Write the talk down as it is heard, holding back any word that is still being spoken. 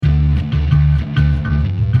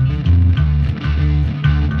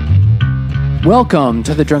Welcome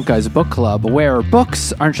to the Drunk Guys Book Club, where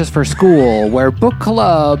books aren't just for school, where book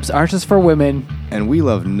clubs aren't just for women. And we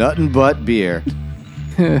love nothing but beer.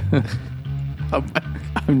 I'm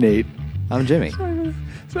Nate. I'm Jimmy.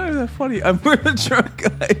 It's not even that funny. We're the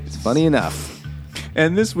Drunk Guys. Funny enough.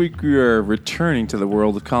 And this week we are returning to the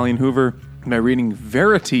world of Colleen Hoover by reading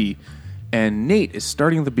Verity. And Nate is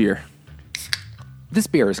starting the beer. This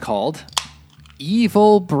beer is called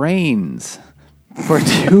Evil Brains. For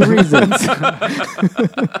two reasons.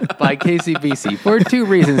 By KCBC. For two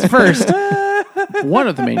reasons. First, one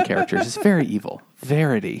of the main characters is very evil.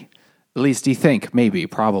 Verity. At least you think, maybe,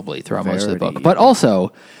 probably, throughout most of the book. But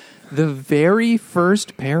also, the very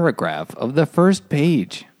first paragraph of the first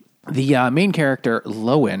page, the main character,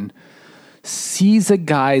 Lowen, sees a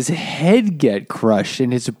guy's head get crushed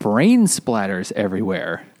and his brain splatters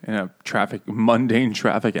everywhere. In a mundane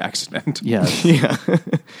traffic accident. Yes. Yeah.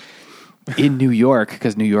 In New York,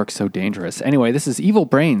 because New York's so dangerous. Anyway, this is Evil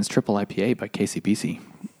Brains Triple IPA by KCBC.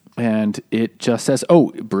 And it just says,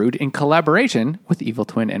 brewed in collaboration with Evil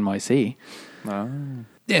Twin NYC. Oh.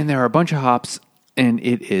 And there are a bunch of hops, and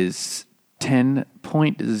it is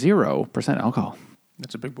 10.0% alcohol.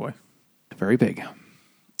 That's a big boy. Very big.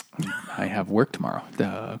 I have work tomorrow.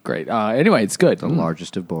 Great. Anyway, it's good. The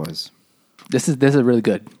largest of boys. This is really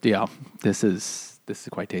good. Yeah, this is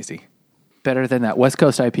quite tasty. Better than that West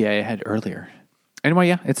Coast IPA I had earlier. Anyway,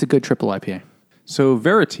 yeah, it's a good triple IPA. So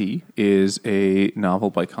Verity is a novel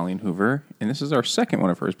by Colleen Hoover, and this is our second one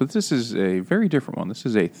of hers, but this is a very different one. This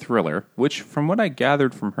is a thriller, which from what I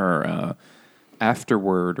gathered from her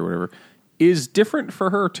afterward or whatever, is different for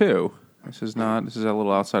her too. This is a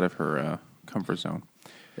little outside of her comfort zone.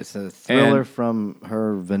 It's a thriller from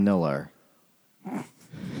her vanilla.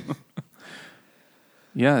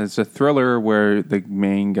 Yeah, it's a thriller where the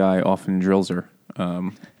main guy often drills her.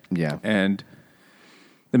 Yeah. And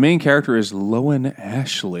the main character is Lowen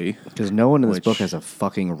Ashley. Because no one in this book has a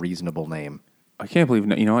fucking reasonable name. I can't believe,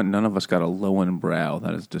 you know what? None of us got a Lowen brow.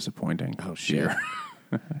 That is disappointing. Oh, shit.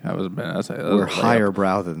 That was bad. We're higher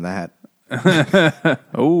brow than that.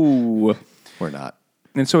 Oh. We're not.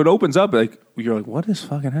 And so it opens up, you're like, what is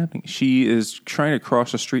fucking happening? She is trying to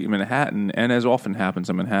cross the street in Manhattan, and as often happens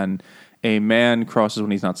in Manhattan, a man crosses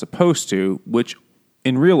when he's not supposed to, which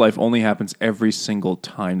in real life only happens every single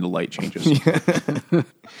time the light changes.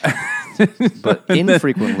 But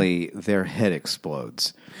infrequently, their head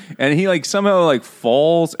explodes. And he somehow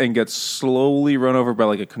falls and gets slowly run over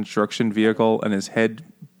by a construction vehicle, and his head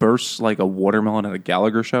bursts like a watermelon at a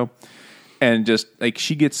Gallagher show. And just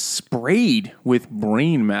she gets sprayed with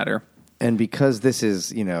brain matter. And because this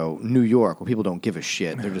is, New York, where people don't give a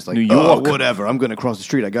shit, they're just like, New York. Whatever, I'm going to cross the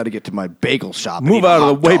street. I got to get to my bagel shop. Move out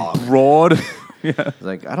of the way, broad. Yeah.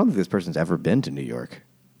 I don't think this person's ever been to New York.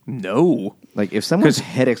 No. If someone's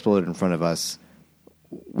head exploded in front of us,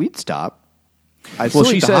 we'd stop. I'd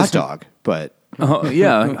still eat the hot dog, but...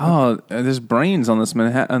 there's brains on this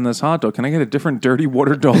hot dog. Can I get a different dirty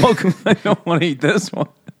water dog? I don't want to eat this one.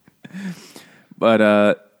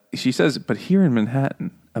 But she says, but here in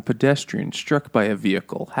Manhattan, a pedestrian struck by a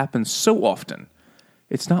vehicle happens so often.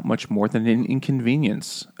 It's not much more than an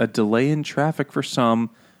inconvenience, a delay in traffic for some,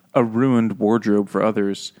 a ruined wardrobe for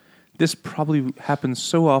others. This probably happens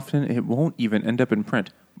so often it won't even end up in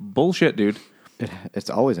print. Bullshit, dude. It's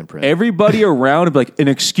always in print. Everybody around would be like, an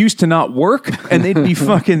excuse to not work, and they'd be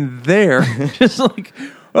fucking there. Just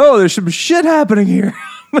there's some shit happening here.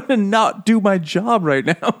 I'm going to not do my job right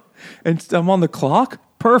now. And I'm on the clock?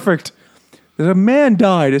 Perfect. A man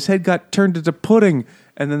died. His head got turned into pudding.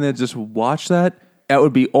 And then they'd just watch that. That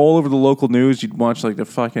would be all over the local news. You'd watch the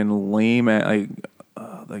fucking lame, the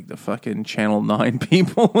fucking Channel 9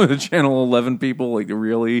 people or the Channel 11 people, the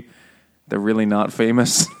really not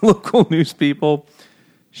famous local news people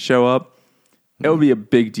show up. That would be a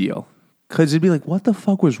big deal. Because it'd be what the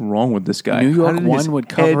fuck was wrong with this guy? New York One would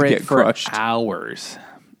cover it for hours,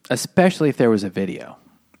 especially if there was a video.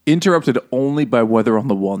 Interrupted only by weather on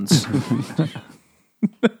the ones.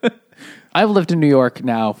 I've lived in New York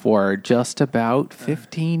now for just about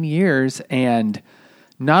 15 years, and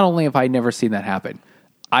not only have I never seen that happen,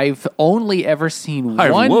 I've only ever seen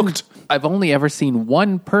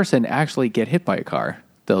one person actually get hit by a car.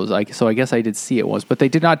 So I guess I did see it once, but they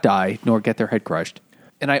did not die nor get their head crushed.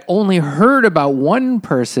 And I only heard about one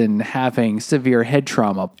person having severe head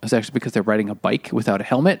trauma. It was actually because they're riding a bike without a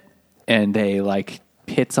helmet, and they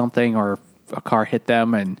hit something or a car hit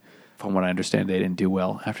them, and from what I understand, they didn't do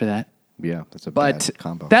well after that. Yeah, that's a bad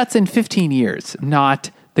combo. That's in 15 years, not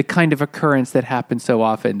the kind of occurrence that happens so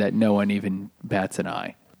often that no one even bats an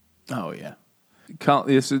eye. Oh, yeah.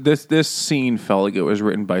 This scene felt like it was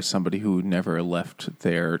written by somebody who never left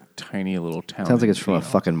their tiny little town. Sounds like it's from a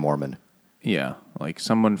fucking Mormon. Yeah, like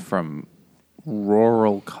someone from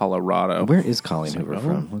rural Colorado. Where is Colleen Hoover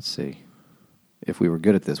from? Let's see. If we were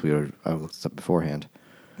good at this, I looked this up beforehand.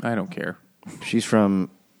 I don't care. She's from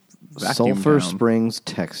Vacuum Sulphur Town. Springs,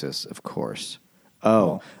 Texas, of course.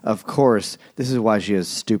 Oh, of course. This is why she has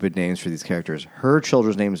stupid names for these characters. Her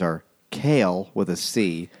children's names are Kale with a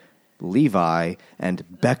C, Levi, and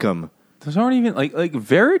Beckham. Those aren't even like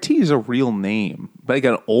Verity is a real name, but like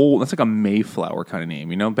that's like a Mayflower kind of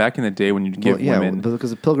name. You know, back in the day when you'd give women,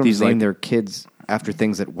 because the Pilgrims these, named their kids after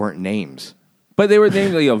things that weren't names. But they were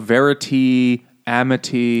named Verity,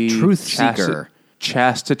 Amity, Truth Seeker.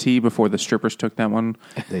 Chastity before the strippers took that one.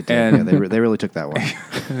 They did. And they really took that one.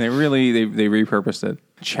 they repurposed it.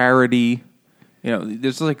 Charity. You know,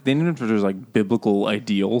 there's like they named them for like biblical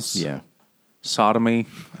ideals. Yeah. Sodomy.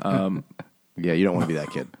 Yeah, you don't want to be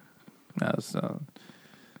that kid. That's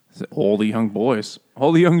all the young boys,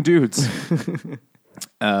 all the young dudes.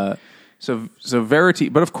 So Verity,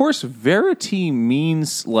 but of course Verity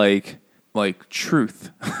means like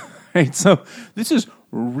truth, right? So this is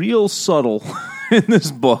real subtle in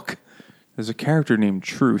this book. There's a character named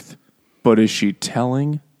Truth, but is she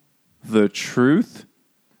telling the truth?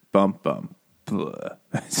 Bum bum. Blah.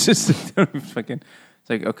 It's just fucking. It's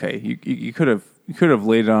like, okay, you could have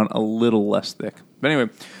laid it on a little less thick. But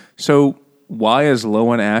anyway, so why is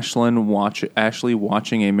Lo and Ashley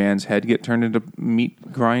watching a man's head get turned into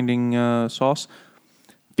meat grinding sauce?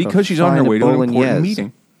 Because she's on her way to an important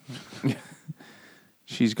meeting.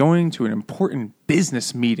 She's going to an important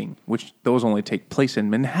business meeting, which those only take place in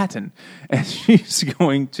Manhattan. And she's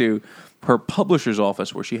going to her publisher's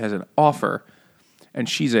office where she has an offer. And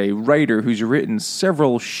she's a writer who's written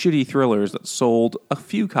several shitty thrillers that sold a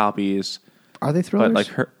few copies. Are they thrillers?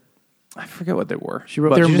 But like I forget what they were.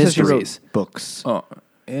 They're mysteries. Books. Oh,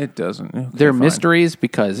 it doesn't. Okay, They're fine. mysteries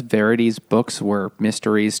because Verity's books were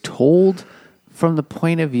mysteries told from the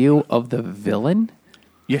point of view of the villain.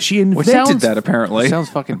 Yeah, she invented that apparently. Sounds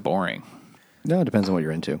fucking boring. No, it depends on what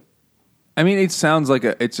you're into. I mean, it sounds like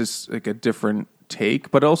it's just like a different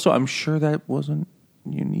take, but also I'm sure that wasn't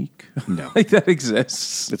unique. No. Like that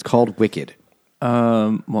exists. It's called Wicked.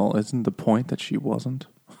 Well, isn't the point that she wasn't?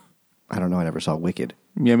 I don't know. I never saw Wicked.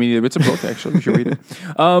 Yeah, I mean, it's a book actually. We should read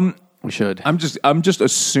it. We should. I'm just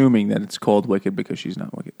assuming that it's called Wicked because she's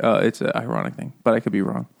not Wicked. It's an ironic thing, but I could be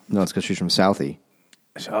wrong. No, it's because she's from Southie.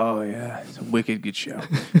 Oh yeah, it's a wicked good show.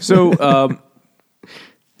 So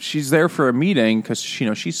she's there for a meeting because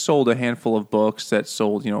she sold a handful of books that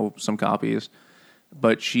sold some copies,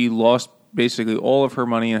 but she lost basically all of her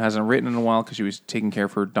money and hasn't written in a while because she was taking care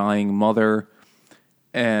of her dying mother,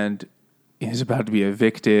 and is about to be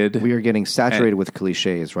evicted. We are getting saturated with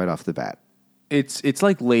cliches right off the bat. It's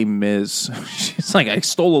like Les Mis. She's like, I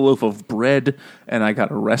stole a loaf of bread and I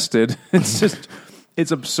got arrested. It's just.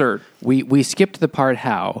 It's absurd. We skipped the part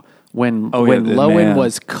when the Lowen man.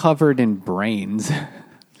 was covered in brains.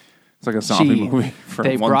 It's like a zombie movie from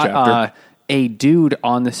they one brought chapter. A dude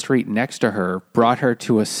on the street next to her, brought her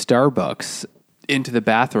to a Starbucks into the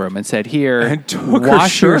bathroom and said, "Here, and took her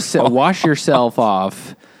shirt off. Wash yourself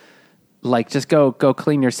off. Like, just go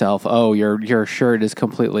clean yourself. Oh, your shirt is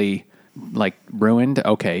completely like ruined.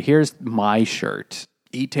 Okay, here's my shirt."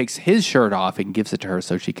 He takes his shirt off and gives it to her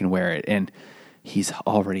so she can wear it, and he's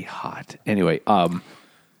already hot. Anyway, and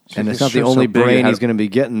it's not the only brain he's going to be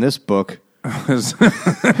getting this book. I was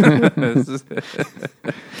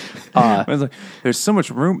like, there's so much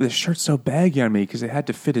room. This shirt's so baggy on me because it had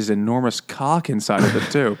to fit his enormous cock inside of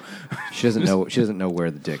it too. She doesn't know where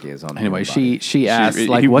the dick is on. Anyway, she asks,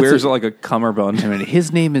 he wears it like a cummerbund. I mean,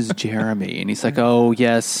 his name is Jeremy, and he's like, "Oh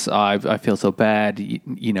yes, I feel so bad,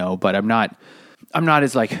 but I'm not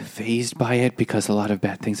as like phased by it because a lot of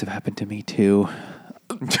bad things have happened to me too."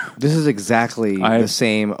 This is exactly the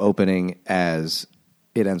same opening as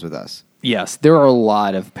It Ends With Us. Yes, there are a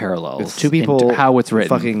lot of parallels. It's two people in how it's written.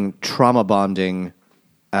 fucking trauma bonding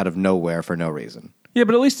out of nowhere for no reason. Yeah,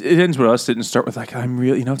 but at least It Ends With Us didn't start with like, I'm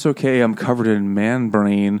really, it's okay, I'm covered in man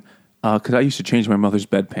brain because I used to change my mother's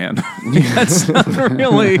bedpan. That's not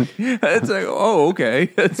really. It's like, oh, okay.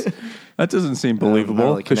 That doesn't seem believable. Not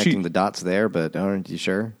really connecting the dots there, but aren't you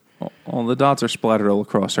sure? Well, the dots are splattered all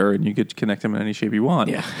across her, and you get to connect them in any shape you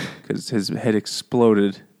want. Yeah. Because his head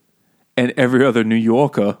exploded, and every other New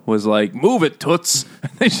Yorker was like, move it, toots.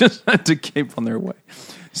 And they just had to keep on their way.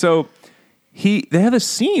 So they have a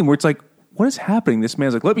scene where it's like, what is happening? This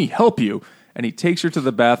man's like, let me help you. And he takes her to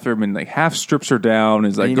the bathroom and like half strips her down. And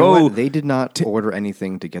is like, go. They did not order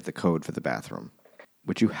anything to get the code for the bathroom,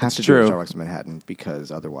 which you have to do in Starbucks in Manhattan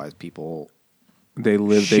because otherwise people They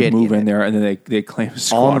live, Shit they move in in it. there, and then they claim On the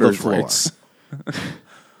squatters' floor. rights.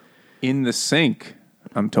 In the sink,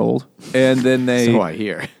 I'm told. And then they... So I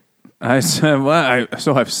hear. I said, well,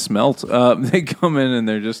 so I've smelt. They come in and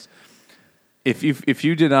they're just... If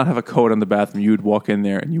you did not have a coat on the bathroom, you would walk in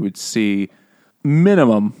there and you would see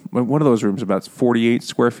minimum, one of those rooms about 48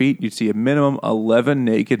 square feet, you'd see a minimum 11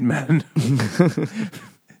 naked men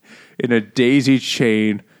in a daisy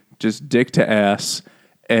chain, just dick to ass.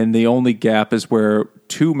 And the only gap is where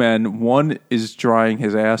two men, one is drying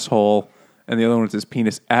his asshole and the other one is his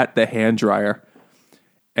penis at the hand dryer.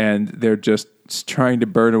 And they're just trying to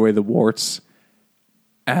burn away the warts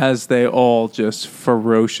as they all just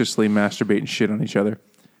ferociously masturbate and shit on each other.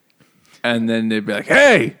 And then they'd be like,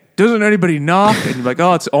 hey, doesn't anybody knock? And you're like,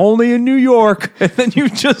 oh, it's only in New York. And then you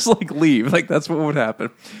just like leave. Like that's what would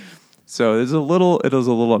happen. So it is a little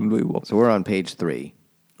unbelievable. So we're on page 3.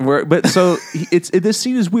 This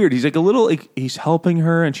scene is weird. He's like he's helping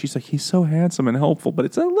her and she's like, he's so handsome and helpful, but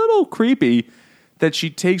it's a little creepy that she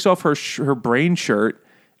takes off her brain shirt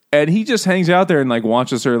and he just hangs out there and like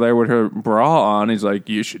watches her there with her bra on. He's like,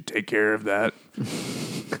 you should take care of that.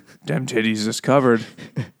 Damn titties is covered.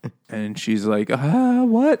 And she's like,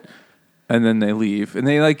 what? And then they leave. And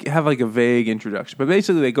they like have like a vague introduction. But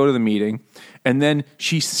basically they go to the meeting and then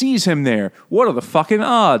she sees him there. What are the fucking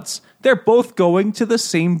odds? They're both going to the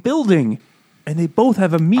same building. And they both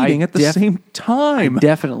have a meeting at the same time.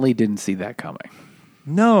 Definitely didn't see that coming.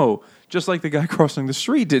 No. Just like the guy crossing the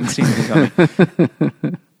street didn't see anything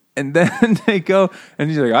coming. And then they go, and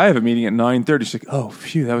he's like, I have a meeting at 9:30. She's like, oh,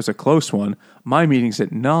 phew, that was a close one. My meeting's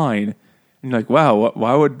at 9. And you're like, wow,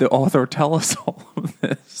 why would the author tell us all of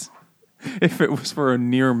this if it was for a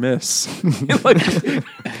near miss? Like,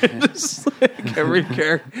 just like every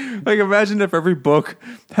character. Like, imagine if every book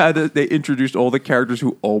they introduced all the characters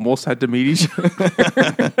who almost had to meet each other.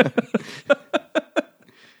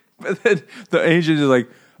 But then the agent is like,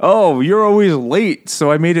 oh, you're always late,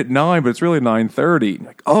 so I made it 9, but it's really 9:30.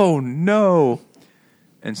 Like, oh, no.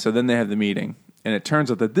 And so then they have the meeting. And it turns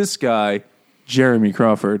out that this guy, Jeremy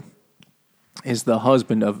Crawford, is the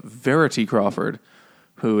husband of Verity Crawford,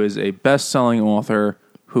 who is a best-selling author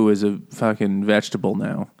who is a fucking vegetable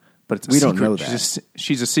now. But it's a secret. Don't know that.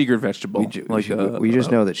 She's a secret vegetable. We just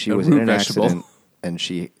know that she was in an accident and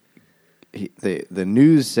the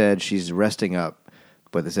news said she's resting up,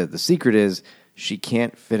 but they said the secret is she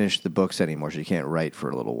can't finish the books anymore. She can't write for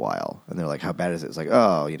a little while. And they're like, how bad is it? It's like,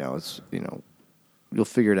 oh, you'll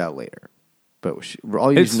figure it out later. But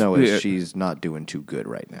all you need to know is she's not doing too good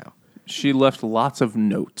right now. She left lots of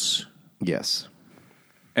notes. Yes.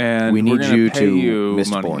 And we need you to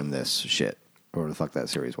Mistborn money. this shit. Or the fuck that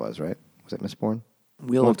series was, right? Was it Mistborn?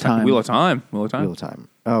 Wheel of Time. Wheel of Time.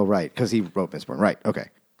 Oh, right. Because he wrote Mistborn. Right. Okay.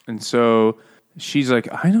 And so she's like,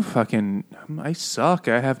 I suck.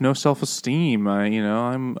 I have no self-esteem.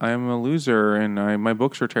 I'm a loser, and my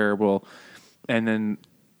books are terrible. And then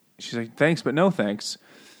she's like, thanks, but no thanks.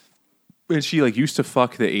 And she like used to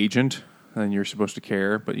fuck the agent, and you're supposed to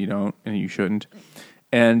care, but you don't, and you shouldn't.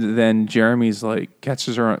 And then Jeremy's like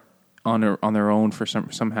catches her on their own for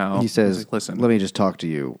somehow. He says, like, listen, let me just talk to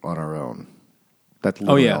you on our own. That's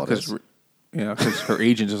literally all it is. Because her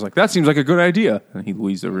agent is like, that seems like a good idea. And he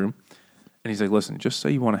leaves the room. And he's like, listen, just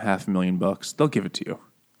say you want $500,000. They'll give it to you.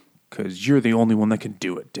 Because you're the only one that can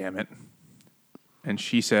do it, damn it. And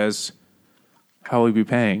she says, how will you be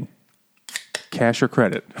paying? Cash or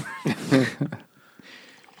credit? She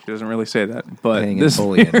doesn't really say that. But paying this in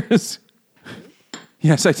bullion.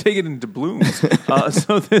 Yes, I take it in doubloons.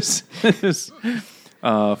 So this is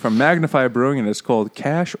from Magnify Brewing, and it's called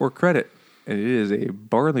Cash or Credit. And it is a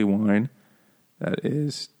barley wine that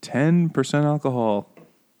is 10% alcohol.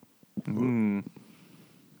 Oh,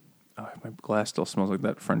 my glass still smells like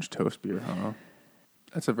that French toast beer. Huh?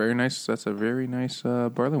 That's a very nice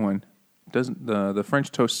barley wine. Doesn't the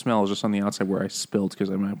French toast smell is just on the outside where I spilled because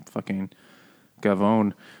I'm a fucking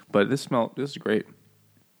gavone. But this is great.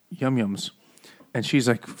 Yum yums. And she's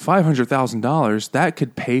like, $500,000, that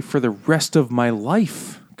could pay for the rest of my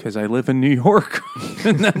life because I live in New York.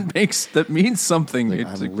 And that means something. Like,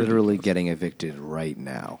 I'm literally getting evicted right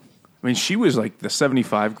now. I mean, she was like the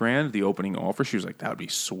 $75,000, the opening offer. She was like, that would be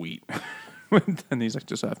sweet. And he's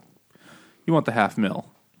like, you want the $500,000,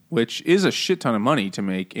 which is a shit ton of money to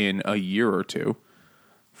make in a year or two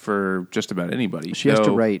for just about anybody. She has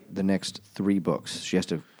to write the next 3 books. She has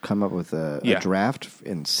to come up with a draft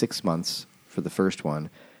in 6 months for the first one,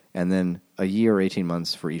 and then a year or 18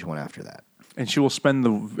 months for each one after that. And she will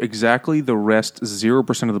spend exactly the rest,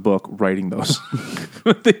 0% of the book, writing those.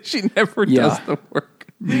 She never does the work.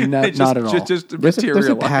 Not at all. Just There's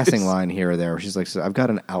a passing line here or there where she's like, so I've got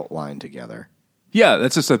an outline together. Yeah,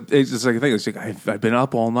 that's just it's just like a thing. It's like, I've been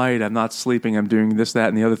up all night. I'm not sleeping. I'm doing this, that,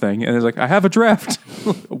 and the other thing. And it's like, I have a draft.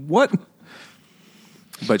 What?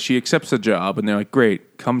 But she accepts the job, and they're like,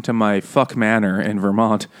 great, come to my fuck manor in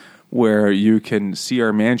Vermont, where you can see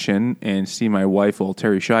our mansion and see my wife, old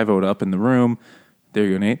Terry Schiavo, up in the room. There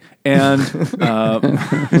you go, Nate. And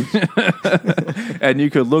and you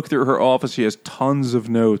could look through her office. She has tons of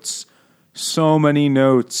notes. So many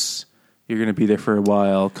notes. You're going to be there for a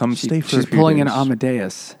while. Come stay for a few days. She's pulling an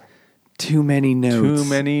Amadeus. Too many notes. Too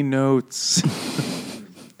many notes.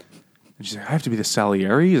 And she's like, I have to be the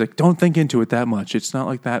Salieri? He's like, don't think into it that much. It's not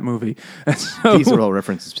like that movie. And so, these are all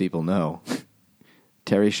references people know.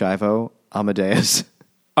 Terry Schiavo, Amadeus.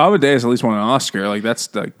 Amadeus at least won an Oscar. Like,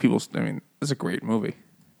 that's like people. I mean, it's a great movie.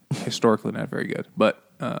 Historically, not very good, but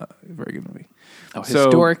very good movie. Oh,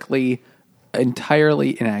 historically,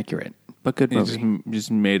 entirely inaccurate, but good movie.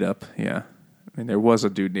 Just made up. Yeah, I mean, there was a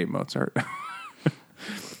dude named Mozart.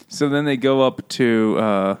 So then they go up to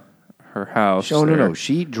her house. Oh no!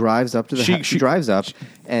 She drives up to the house. She drives up,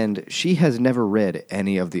 and she has never read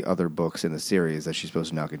any of the other books in the series that she's supposed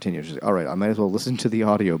to now continue. She's like, all right, I might as well listen to the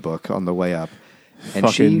audiobook on the way up. And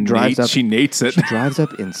she drives up. She nates it. She drives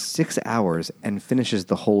up in 6 hours and finishes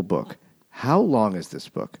the whole book. How long is this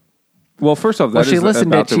book? Well, first off, she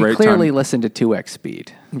listened to. She clearly listened to 2x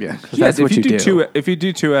speed. Yeah, that's what you do. If you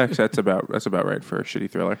do 2x, that's about right for a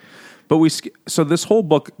shitty thriller. But so this whole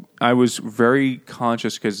book, I was very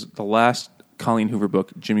conscious because the last Colleen Hoover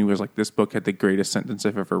book, Jimmy was like, this book had the greatest sentence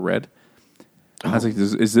I've ever read. I was like,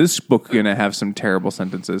 is this book going to have some terrible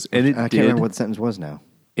sentences? And it I can't remember what the sentence was now.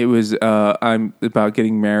 It was, I'm about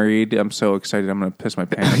getting married. I'm so excited. I'm going to piss my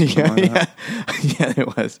pants. Yeah,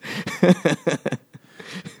 it was.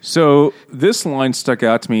 So this line stuck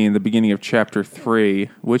out to me in the beginning of chapter 3,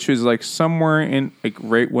 which was like somewhere in, like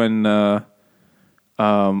right when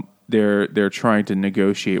they're trying to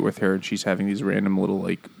negotiate with her, and she's having these random little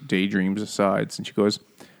like daydreams asides, and she goes,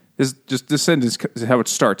 this sentence is how it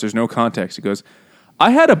starts. There's no context. It goes, I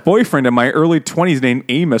had a boyfriend in my early 20s named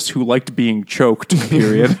Amos who liked being choked,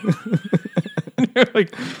 period. You're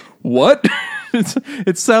like, what?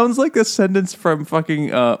 It sounds like a sentence from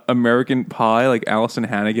fucking American Pie, like Allison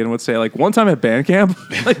Hannigan would say, like, one time at band camp.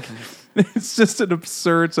 Like, it's just an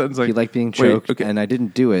absurd sentence. Like, he liked being choked, and I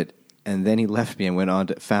didn't do it, and then he left me and went on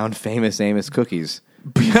to found famous Amos cookies.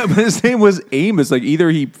 Yeah, but his name was Amos. Like, either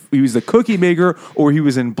he was the cookie maker or he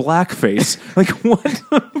was in blackface. Like, what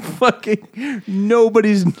the fucking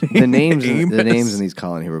nobody's name? The names in these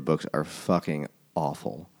Colleen Hoover books are fucking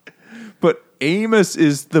awful. But Amos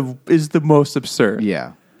is the most absurd.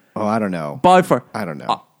 Yeah. Oh, I don't know. By far, I don't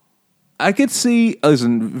know. I could see,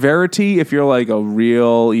 listen, Verity. If you're like a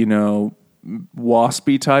real,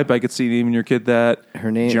 waspy type, I could see naming your kid that.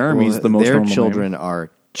 Her name. Jeremy's the most. Their children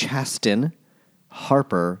are Chaston,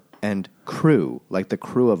 Harper, and Crew, like the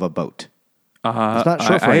crew of a boat. It's not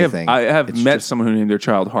short for anything. I have met someone who named their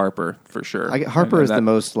child Harper, for sure. Harper is the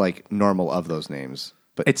most like normal of those names.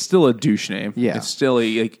 But it's still a douche name. Yeah. It's still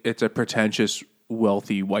it's a pretentious,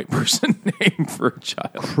 wealthy white person name for a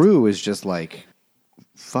child. Crew is just like,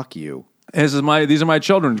 fuck you. These are my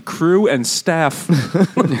children, Crew and Staff.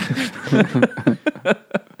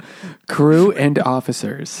 Crew and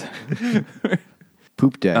officers.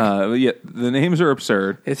 Poop deck. Yeah, the names are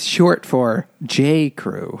absurd. It's short for J.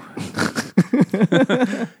 Crew.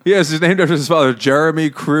 Yes, he's named after his father, Jeremy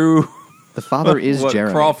Crew. The father is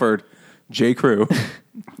Jeremy Crawford. J. Crew.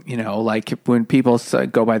 Like when people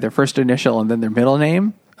go by their first initial and then their middle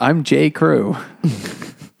name, I'm J. Crew.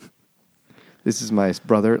 This is my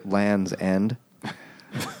brother, Land's End.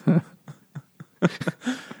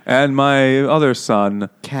 And my other son,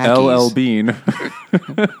 Khakis. L.L. Bean.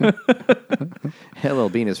 LL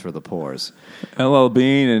Bean is for the pores. L.L.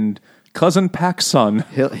 Bean and Cousin Paxson.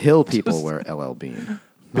 Hill people wear LL Bean.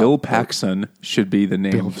 Bill Paxson should be the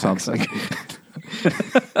name of something.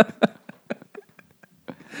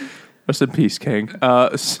 Rest in peace, King.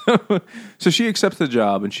 So she accepts the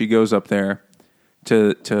job and she goes up there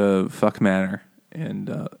to Fuck Manor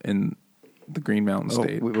and in the Green Mountain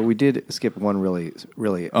State. We did skip one really,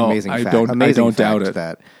 really amazing fact. I don't doubt it.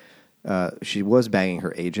 That she was banging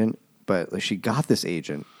her agent, but she got this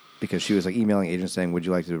agent because she was like emailing agents saying, "Would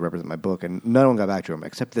you like to represent my book?" And no one got back to him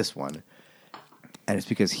except this one. And it's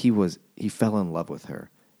because he fell in love with her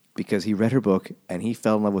because he read her book and he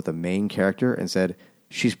fell in love with the main character and said,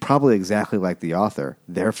 she's probably exactly like the author.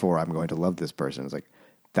 Therefore, I'm going to love this person. It's like,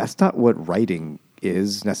 that's not what writing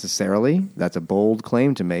is necessarily. That's a bold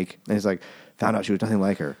claim to make. And he's like, found out she was nothing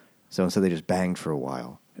like her. So instead they just banged for a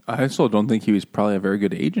while. I still don't think he was probably a very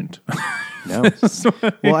good agent. No. That's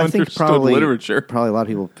why Well, I think understood probably literature. Probably a lot of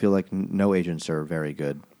people feel like no agents are very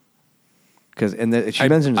good. Because she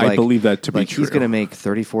mentions I believe that to be like he's true. going to make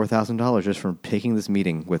 $34,000 just from picking this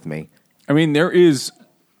meeting with me. I mean, there is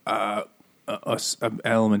an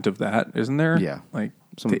element of that, isn't there? Yeah, like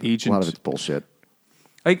the agent. A lot of it's bullshit.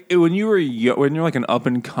 Like when you're like an up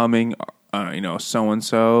and coming, so and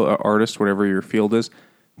so artist, whatever your field is,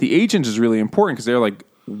 the agent is really important because they're like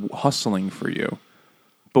hustling for you.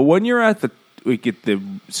 But when you're at the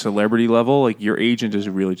celebrity level, like your agent is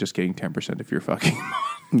really just getting 10% of your fucking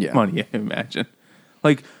money. I imagine.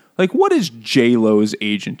 Like what is J-Lo's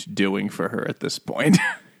agent doing for her at this point?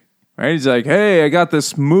 Right? He's like, hey, I got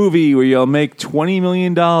this movie where you'll make $20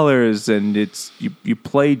 million and it's you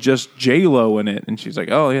play just J-Lo in it. And she's like,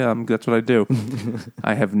 oh, yeah, that's what I do.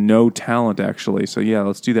 I have no talent, actually. So, yeah,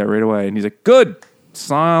 let's do that right away. And he's like, good.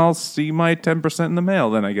 So I'll see my 10% in the mail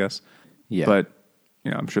then, I guess. Yeah. But,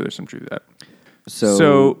 I'm sure there's some truth to that.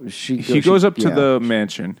 So he goes up to the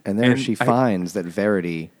mansion. And there she finds that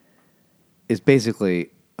Verity is basically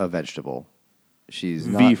a vegetable. She's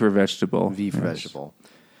not... V for vegetable. V for vegetable.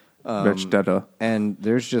 Vegeta. And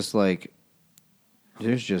there's just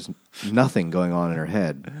nothing going on in her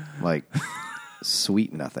head. Like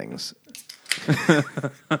sweet nothings.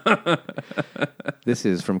 This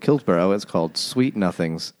is from Killsborough. It's called Sweet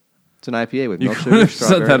Nothings. It's an IPA with milk sugar,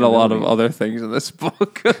 strawberry. Said that a lot of milk. other things in this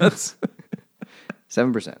book.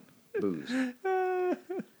 7% booze.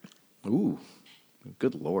 Ooh,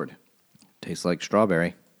 good lord! Tastes like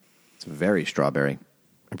strawberry. It's very strawberry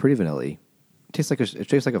and pretty vanilla-y. It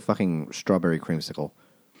tastes like a fucking strawberry creamsicle.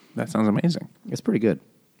 That sounds amazing. It's pretty good.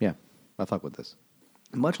 Yeah, I fuck with this.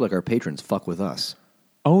 Much like our patrons fuck with us.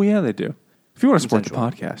 Oh yeah, they do. If you want to support the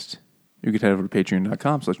Consensual. podcast, you can head over to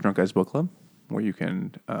patreon.com/drunkguysbookclub, where you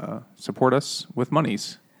can support us with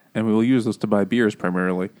monies, and we will use those to buy beers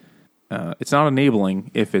primarily. It's not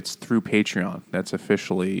enabling if it's through Patreon. That's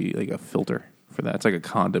officially like a filter for that. It's like a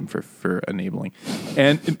condom for enabling.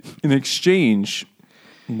 And in exchange,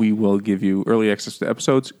 we will give you early access to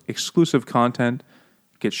episodes, exclusive content,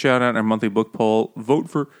 get shout out in our monthly book poll, vote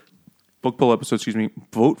for book poll episodes,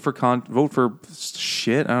 vote for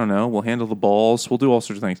shit, I don't know. We'll handle the balls. We'll do all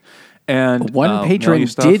sorts of things. And one patron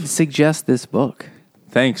did suggest this book.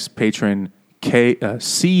 Thanks, patron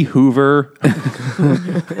C. Hoover.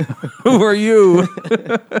 Who are you?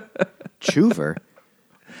 Chuver.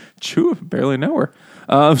 Barely know her.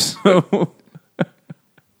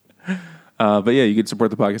 But yeah, you can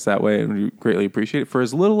support the podcast that way, and we greatly appreciate it for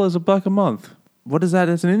as little as $1 a month. What is that?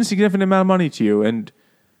 It's an insignificant amount of money to you, and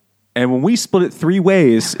when we split it 3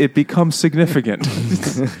 ways, it becomes significant.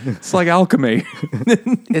 It's like alchemy.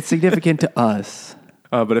 It's significant to us.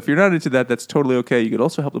 But if you're not into that, that's totally okay. You could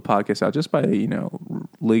also help the podcast out just by,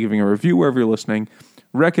 giving a review wherever you're listening,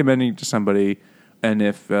 recommending it to somebody, and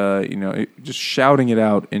if, just shouting it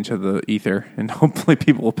out into the ether, and hopefully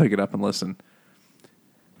people will pick it up and listen.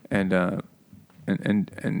 And that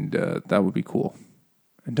would be cool.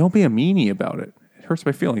 And don't be a meanie about it. It hurts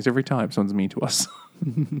my feelings every time someone's mean to us.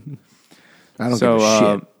 I don't give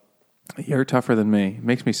a shit. You're tougher than me. It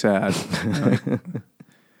makes me sad.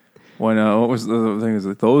 When what was the thing? Is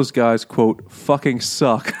that those guys quote fucking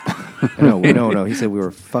suck? No. He said we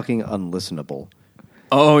were fucking unlistenable.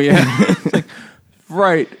 Oh yeah, like,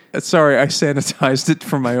 right. Sorry, I sanitized it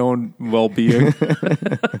for my own well-being.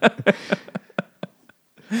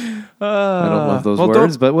 I don't love those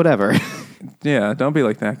words, but whatever. Yeah, don't be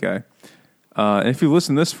like that guy. And if you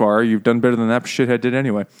listen this far, you've done better than that shithead did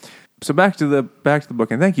anyway. So back to the book,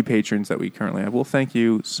 and thank you, patrons that we currently have. We'll thank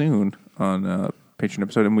you soon on Patreon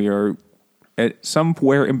episode, and we are at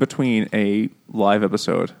somewhere in between a live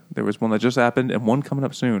episode. There was one that just happened, and one coming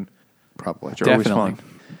up soon. Probably, which are always fun.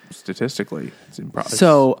 Statistically, it's impressive.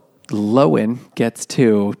 So Lowen gets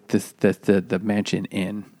to the mansion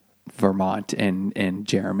in Vermont, and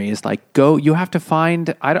Jeremy is like, go, you have to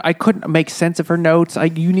find, I couldn't make sense of her notes.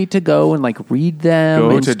 You need to go and like read them.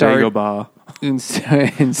 Go and to Dagobah. And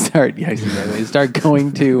start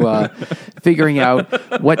going to figuring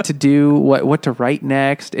out what to do, what to write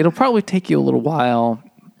next. It'll probably take you a little while.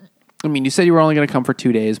 I mean, you said you were only going to come for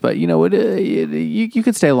 2 days, but you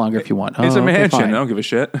could stay longer if you want. It's a mansion. Fine. I don't give a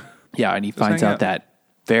shit. Yeah, and he finds out that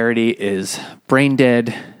Verity is brain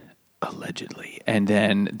dead, allegedly, and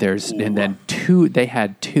then they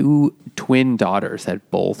had 2 twin daughters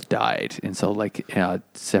that both died, and so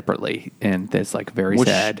separately, and that's like very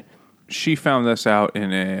sad. She found this out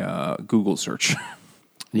in a Google search.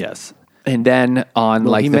 Yes. And then on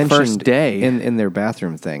the first day in their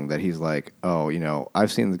bathroom thing that he's like, oh,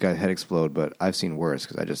 I've seen the guy's head explode, but I've seen worse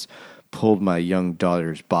because I just pulled my young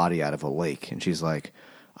daughter's body out of a lake. And she's like,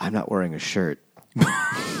 I'm not wearing a shirt.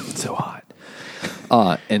 It's so hot.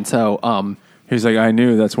 And so He's like, I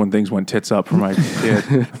knew that's when things went tits up for my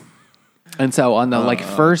kid. And so on the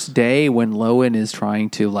first day when Lowen is trying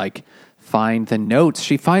to find the notes,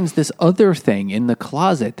 she finds this other thing in the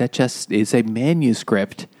closet that just is a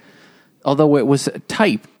manuscript, although it was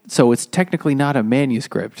typed, so it's technically not a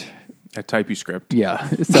manuscript. A typescript. Yeah.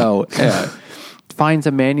 So finds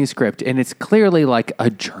a manuscript, and it's clearly like a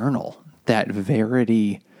journal that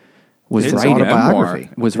Verity was It's writing. autobiography.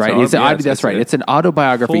 That's right. It's an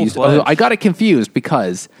autobiography. Full-fledged. I got it confused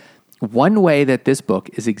because one way that this book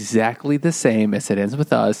is exactly the same as It Ends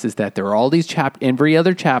With Us is that there are all these every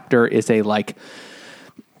other chapter is a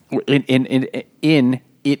in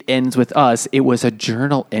It Ends With Us, it was a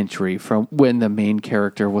journal entry from when the main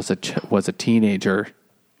character was a teenager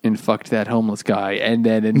and fucked that homeless guy. And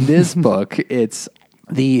then in this book, it's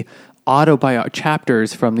the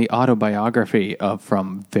chapters from the autobiography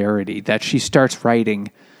from Verity that she starts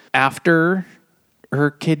writing after her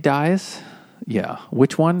kid dies. Yeah.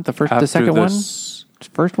 Which one? The second one?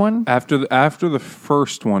 First one? After the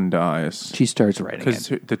first one dies. She starts writing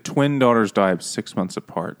Because it. the twin daughters died 6 months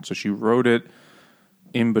apart. So she wrote it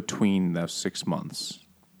in between those 6 months,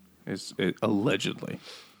 allegedly.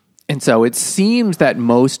 And so it seems that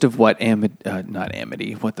most of what not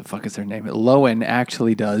Amity, what the fuck is her name? Lowen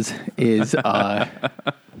actually does is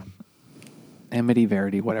Amity,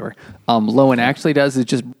 Verity, whatever. Lowen actually does is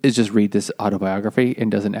just read this autobiography and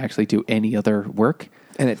doesn't actually do any other work.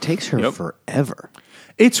 And it takes her forever.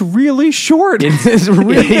 It's really short. It's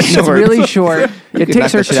really short. It's really short. It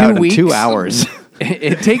takes her 2 weeks. 2 hours.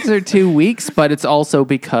 It takes her 2 weeks, but it's also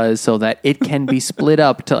because so that it can be split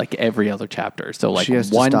up to every other chapter. So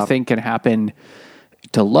one thing can happen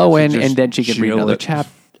to Lowen, and then she can read another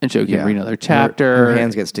chapter. And she can read another chapter. Her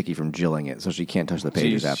hands get sticky from jilling it, so she can't touch the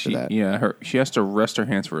pages after that. Yeah, she has to rest her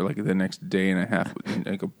hands for the next day and a half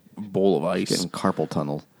in a bowl of ice. Getting carpal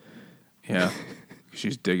tunnel. Yeah,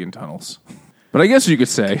 she's digging tunnels. But I guess you could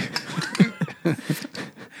say,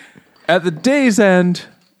 at the day's end,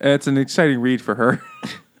 it's an exciting read for her.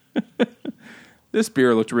 This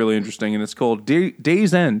beer looked really interesting, and it's called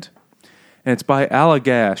Day's End. And it's by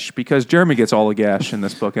Allagash, because Jeremy gets all the gash in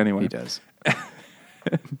this book anyway. He does.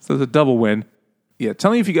 So it's a double win. Yeah, tell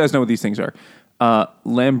me if you guys know what these things are.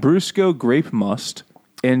 Lambrusco grape must,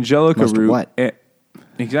 Angelica Must root. what?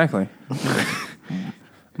 Exactly.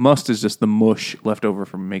 Must is just the mush left over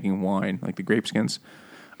from making wine, like the grape skins.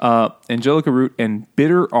 Angelica root and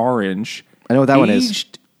bitter orange. I know what that one is.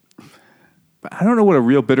 I don't know what a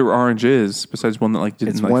real bitter orange is, besides one that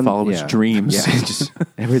didn't follow its dreams. Yeah,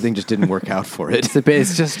 everything just didn't work out for it.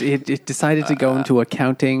 It's just it decided to go into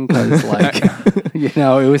accounting because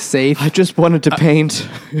it was safe. I just wanted to paint.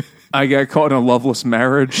 I got caught in a loveless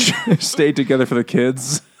marriage, stayed together for the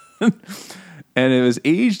kids, and it was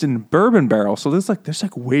aged in bourbon barrel. So there's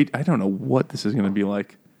wait, I don't know what this is going to be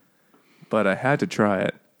like, but I had to try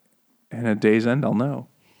it. And at day's end, I'll know.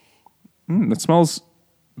 It smells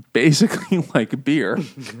basically like beer.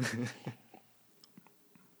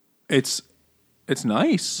 It's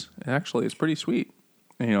nice. Actually, it's pretty sweet.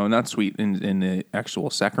 Not sweet in the actual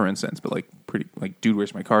saccharine sense, but pretty dude,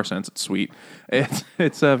 where's my car sense. It's sweet. It's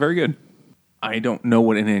very good. I don't know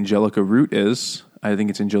what an Angelica root is. I think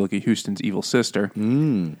it's Angelica Houston's evil sister.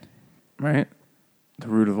 Right? The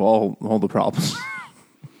root of all the problems.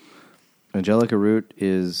 Angelica root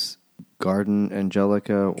is garden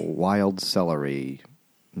angelica wild celery.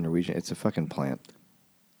 Norwegian. It's a fucking plant.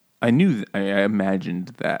 I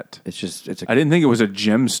imagined that. I didn't think it was a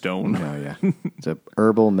gemstone. No, yeah. It's a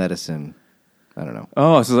herbal medicine. I don't know.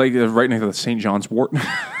 Oh, it's right next to the St. John's wort.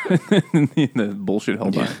 The bullshit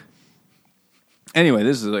hell time. Anyway,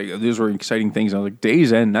 these were exciting things. I was like,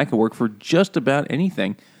 day's end, I could work for just about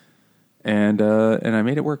anything. And I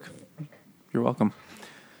made it work. You're welcome.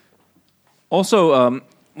 Also,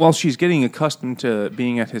 while she's getting accustomed to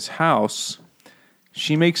being at his house,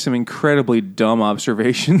 she makes some incredibly dumb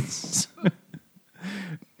observations.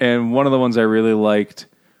 And one of the ones I really liked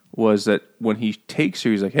was that when he takes her,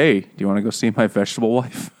 he's like, hey, do you want to go see my vegetable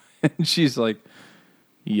wife? And she's like,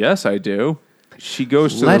 yes, I do. She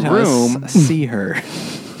goes to the room. Let us see her.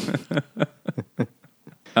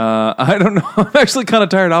 I don't know. I'm actually kind of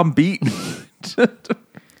tired. I'm beat.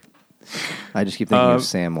 I just keep thinking of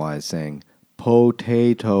Samwise saying,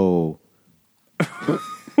 potato.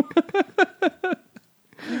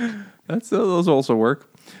 Those also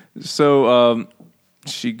work. So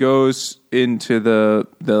she goes into the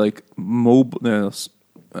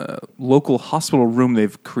local hospital room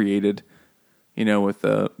they've created, with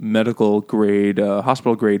a medical grade,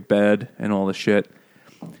 hospital grade bed and all the shit.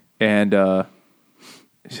 And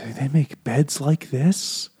She's like, they make beds like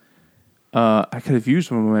this? I could have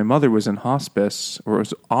used one when my mother was in hospice or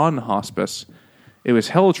was on hospice. It was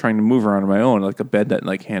hell trying to move around on my own, like a bed that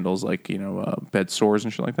like handles like, bed sores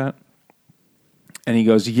and shit like that. And he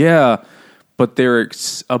goes, yeah, but they're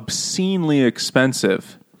obscenely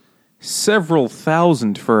expensive. Several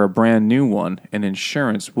thousand for a brand new one, and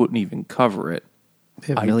insurance wouldn't even cover it.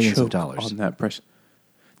 They have millions of choke dollars on that price.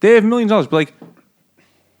 They have millions of dollars, but like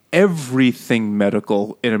everything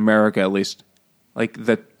medical in America, at least, like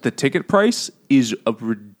the ticket price is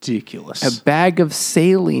ridiculous. A bag of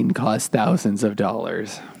saline costs thousands of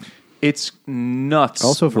dollars. It's nuts.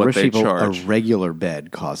 Also, for what rich they people, charge. a regular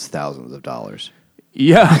bed costs thousands of dollars.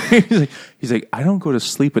 Yeah, he's like, I don't go to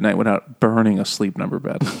sleep at night without burning a sleep number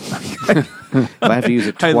bed. If I have to use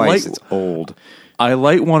it twice, it's old. I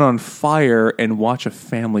light one on fire and watch a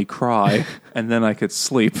family cry, and then I could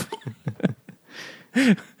sleep.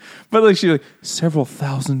 But like she's like, several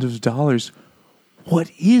thousands of dollars. What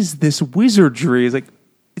is this wizardry? It's like,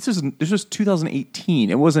 this was 2018.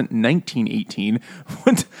 It wasn't 1918.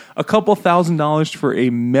 A couple $1,000s for a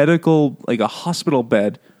medical, like a hospital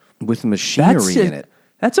bed With machinery in it.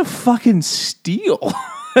 That's a fucking steal.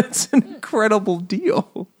 That's an incredible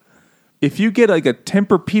deal. If you get like a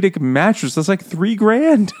Tempur-Pedic mattress, that's like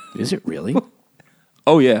 $3,000. Is it really?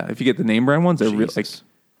 Oh yeah, if you get the name brand ones, they're real. Like, Jesus.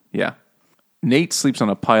 yeah. Nate sleeps on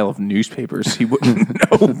a pile of newspapers. He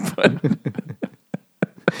wouldn't know, but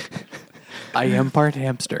I am part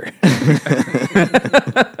hamster.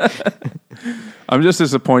 I'm just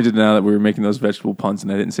disappointed now that we were making those vegetable puns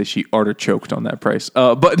and I didn't say she artichoked on that price.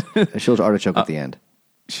 But She'll artichoke at the end.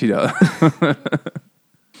 she does.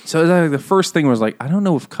 So the first thing was like, I don't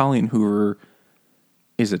know if Colleen Hoover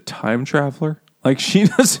is a time traveler. Like she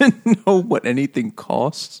doesn't know what anything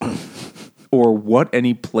costs or what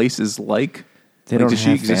any place is like. They Like, don't does she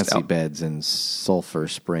have exist fancy beds in Sulphur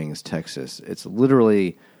Springs, Texas. It's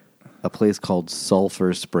literally a place called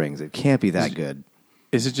Sulphur Springs. It can't be that good.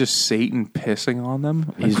 Is it just Satan pissing on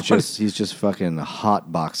them? He's just fucking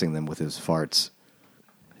hot boxing them with his farts,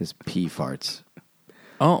 his pee farts.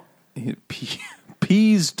 Oh,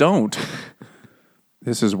 peas don't.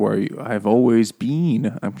 This is where I've always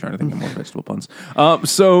been. I'm trying to think of more vegetable puns.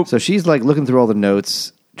 So she's like looking through all the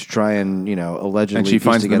notes to try and allegedly And she piece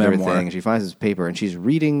finds the together memoir. everything. And she finds this paper and she's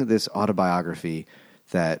reading this autobiography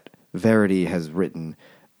that Verity has written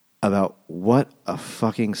about what a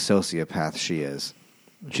fucking sociopath she is.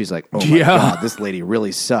 She's like, oh my God, this lady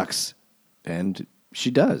really sucks. And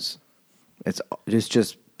she does. It's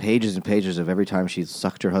just pages and pages of every time she's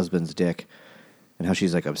sucked her husband's dick and how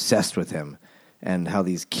she's like obsessed with him and how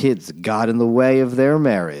these kids got in the way of their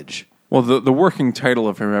marriage. Well, the working title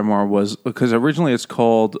of her memoir was, because originally it's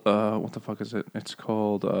called, what the fuck is it? It's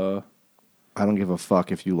called, I don't give a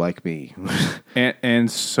fuck if you like me.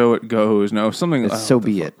 and so it goes. No, something. So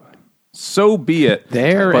be it. So be it.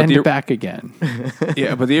 There But and back again.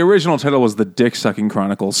 Yeah, but the original title was The Dick Sucking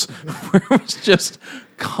Chronicles, where it was just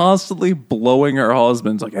constantly blowing her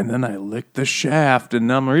husband's like, and then I licked the shaft, and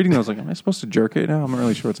now I'm reading. I was like, am I supposed to jerk it now? I'm not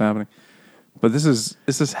really sure what's happening. But this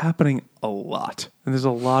is happening a lot, and there's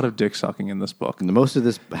a lot of dick sucking in this book. And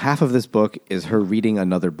half of this book is her reading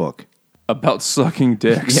another book About sucking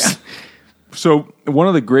dicks. Yeah. So one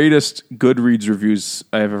of the greatest Goodreads reviews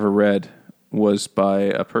I have ever read was by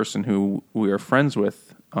a person who we are friends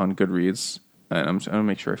with on Goodreads, and I'm going to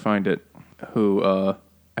make sure I find it, who, I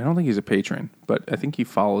don't think he's a patron, but I think he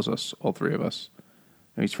follows us, all three of us,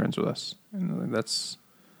 and he's friends with us. And that's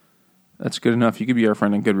good enough. You could be our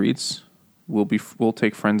friend on Goodreads. We'll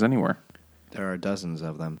take friends anywhere. There are dozens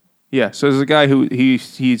of them. Yeah, so there's a guy who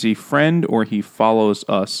he's a friend or he follows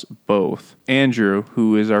us both. Andrew,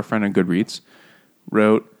 who is our friend on Goodreads,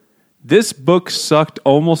 wrote, "This book sucked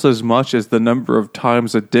almost as much as the number of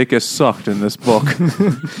times a dick is sucked in this book."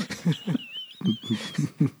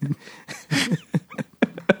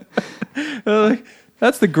 Like,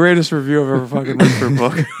 that's the greatest review I've ever fucking read for a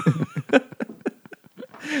book.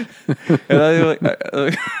 And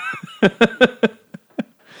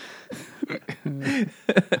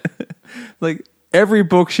like every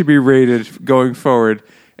book should be rated going forward,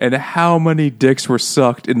 and how many dicks were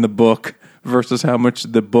sucked in the book versus how much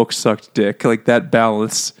the book sucked dick. Like that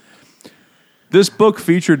balance. This book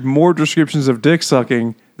featured more descriptions of dick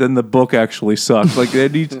sucking than the book actually sucked. Like you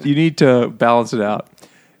need to balance it out.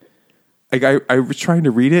 Like I was trying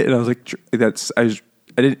to read it, and I was like, I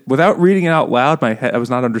didn't, without reading it out loud. I was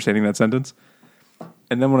not understanding that sentence.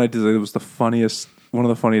 And then when I did it, it was one of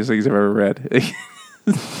the funniest things I've ever read.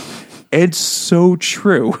 It's so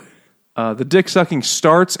true. The dick sucking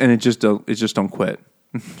starts, and it just don't quit.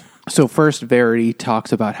 So first, Verity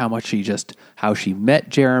talks about how she met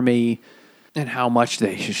Jeremy and how much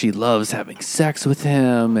she loves having sex with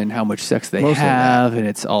him and how much sex they have, and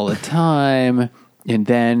it's all the time. And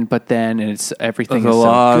then it's everything is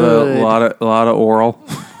so good. A lot of oral.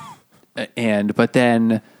 But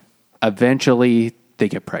then eventually they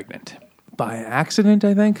get pregnant. By accident,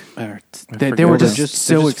 I think. They were just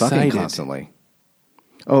so fucking excited constantly.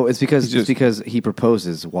 Oh, it's because he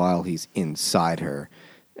proposes while he's inside her,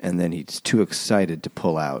 and then he's too excited to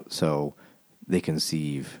pull out, so they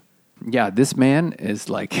conceive. Yeah, this man is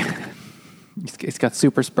like, he's got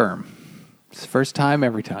super sperm. It's first time,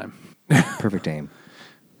 every time. Perfect aim.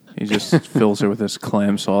 He just fills her with this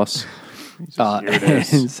clam sauce. Here it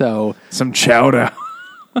is. And so some chowder.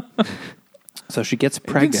 So she gets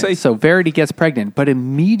pregnant. So Verity gets pregnant, but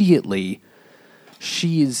immediately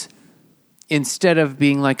she's, instead of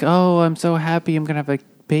being like, "Oh, I'm so happy, I'm gonna have a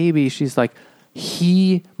baby," she's like,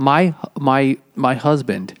 my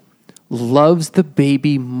husband loves the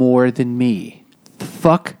baby more than me.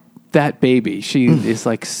 Fuck that baby. She is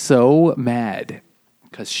like so mad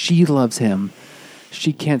because she loves him.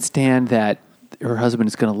 She can't stand that her husband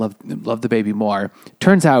is going to love the baby more.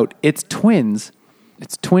 Turns out it's twins.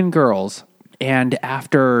 It's twin girls. And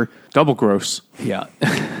after... Double gross. Yeah.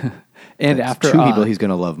 And That's after... two people he's going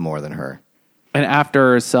to love more than her. And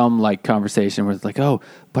after some like conversation where it's like, "Oh,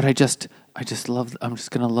 but I'm just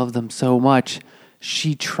going to love them so much."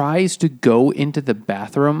 She tries to go into the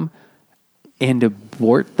bathroom and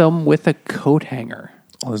abort them with a coat hanger.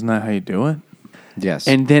 Well, isn't that how you do it? Yes.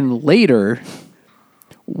 And then later,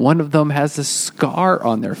 one of them has a scar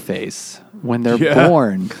on their face when they're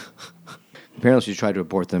born. Apparently she tried to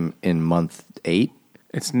abort them in month 8.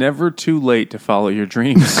 It's never too late to follow your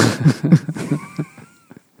dreams.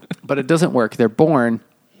 But it doesn't work. They're born,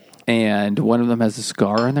 and one of them has a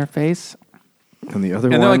scar on their face. And the other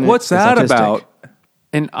one and they're like, "What's that autistic. about?"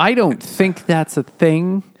 And I don't think that's a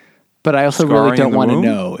thing, but I also Scarring really don't in the want to womb?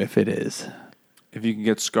 know if it is. If you can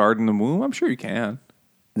get scarred in the womb, I'm sure you can.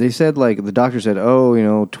 They said, like, the doctor said,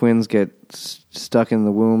 twins get stuck in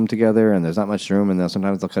the womb together and there's not much room, and then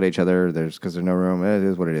sometimes they'll cut each other because there's no room. It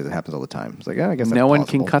is what it is. It happens all the time. It's like, I guess that's no one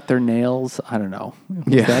possible. can cut their nails. I don't know.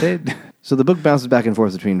 Yeah. Is that it? So the book bounces back and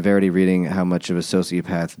forth between Verity reading how much of a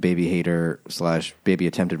sociopath, baby hater / baby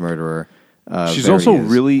attempted murderer She's Verity also is.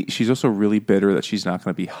 really bitter that she's not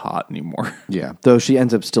going to be hot anymore. Yeah, though she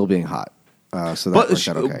ends up still being hot. So that works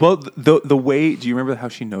out okay. But the way, do you remember how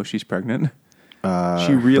she knows she's pregnant?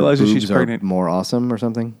 She realizes her she's boobs pregnant. Are more awesome or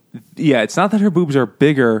something. Yeah, it's not that her boobs are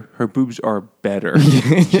bigger; her boobs are better.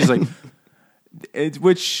 She's like,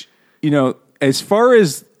 which as far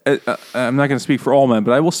as I'm not going to speak for all men,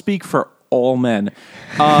 but I will speak for all men.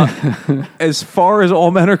 As far as all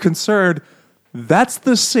men are concerned, that's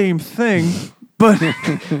the same thing, but.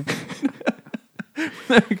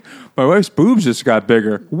 My wife's boobs just got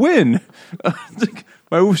bigger. Win.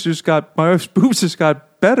 My wife's boobs just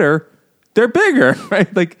got better. They're bigger,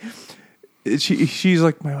 right? Like she's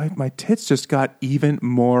like, my tits just got even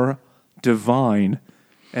more divine,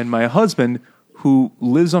 and my husband, who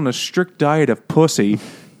lives on a strict diet of pussy,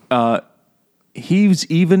 he's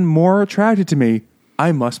even more attracted to me.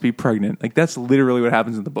 I must be pregnant. Like that's literally what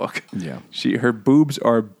happens in the book. Yeah, her boobs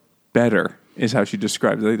are better, is how she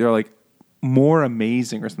describes it. They're like more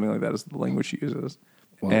amazing or something like that is the language she uses.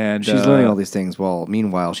 Well, and she's learning all these things. Well,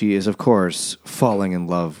 meanwhile, she is, of course, falling in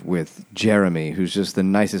love with Jeremy, who's just the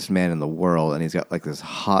nicest man in the world, and he's got like this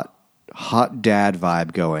hot dad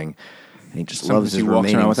vibe going. And he just loves his walks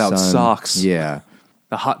remaining around without son. socks. Yeah,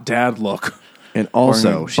 the hot dad look. and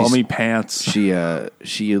also bummy pants. She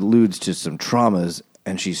alludes to some traumas,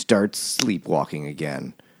 and she starts sleepwalking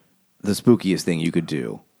again. The spookiest thing you could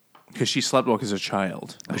do. Because she sleptwalked as a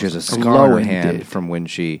child. She has a scar on her hand from when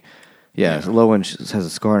she... Yeah, Lowen has a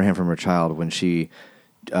scar on her hand from her child when she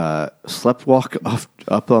sleptwalked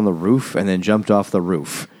up on the roof and then jumped off the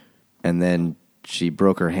roof. And then she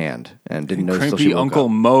broke her hand and didn't notice until she Creepy woke Uncle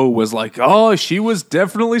up. Mo was like, "Oh, she was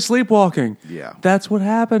definitely sleepwalking." Yeah. That's what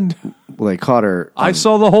happened. Well, they caught her... I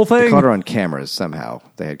saw the whole thing. They caught her on cameras somehow.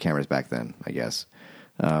 They had cameras back then, I guess.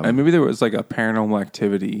 And maybe there was like a paranormal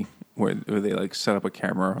activity where they like set up a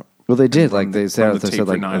camera. Well, they did. Like they said,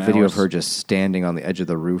 like a video of hours. her just standing on the edge of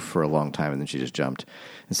the roof for a long time, and then she just jumped.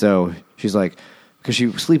 And so she's like, because she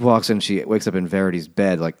sleepwalks and she wakes up in Verity's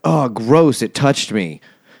bed, like, "Oh, gross! It touched me."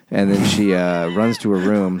 And then she runs to her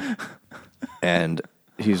room, and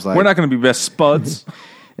he's like, "We're not going to be best spuds."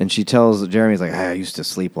 And she tells Jeremy's like, "Hey, I used to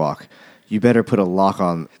sleepwalk. You better put a lock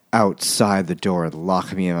on outside the door and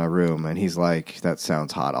lock me in my room." And he's like, "That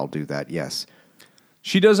sounds hot. I'll do that. Yes."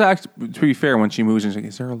 She does act, to be fair, when she moves, and she's like,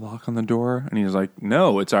 is there a lock on the door? And he's like,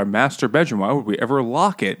 no, it's our master bedroom. Why would we ever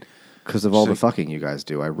lock it? Because of all the fucking you guys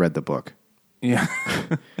do. I read the book. Yeah.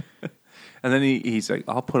 And then he's like,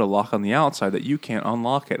 I'll put a lock on the outside that you can't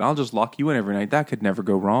unlock it. I'll just lock you in every night. That could never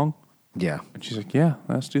go wrong. Yeah. And she's like, yeah,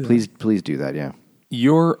 let's do that. Please do that, yeah.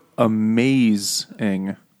 You're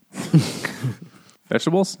amazing.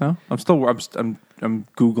 Vegetables? No? I'm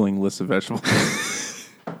Googling lists of vegetables.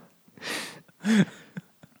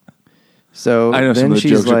 So I know some then of the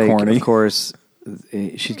she's jokes are like, corny. of course,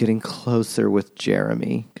 she's getting closer with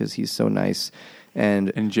Jeremy because he's so nice.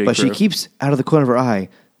 And Jake but she Grove. keeps out of the corner of her eye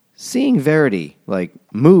seeing Verity like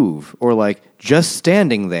move or like just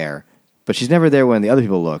standing there. But she's never there when the other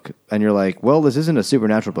people look. And you're like, well, this isn't a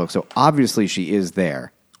supernatural book, so obviously she is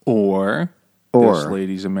there. Or this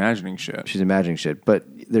lady's imagining shit. She's imagining shit. But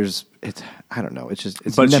I don't know. It's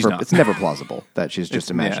But she's never not. it's never plausible that she's just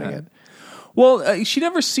imagining it. Well, she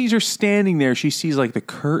never sees her standing there. She sees like the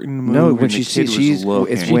curtain move. No, when and she the kid sees- was she's-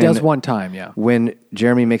 looking. it's She when- does one time, yeah. When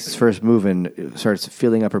Jeremy makes his first move and starts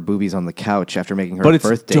filling up her boobies on the couch after making her but it's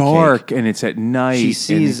birthday dark cake, and it's at night. she and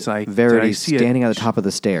sees it's like, Verity did I see standing it? at the top of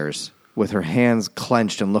the stairs with her hands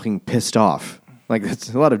clenched and looking pissed off. Like,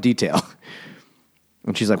 it's a lot of detail.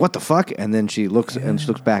 And she's like, "What the fuck?" And then she looks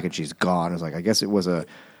back and she's gone. It's like, I guess it was a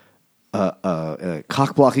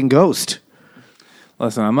cock blocking ghost.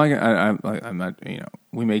 Listen, I'm not.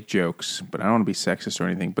 We make jokes, but I don't want to be sexist or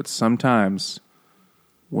anything. But sometimes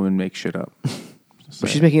women make shit up. But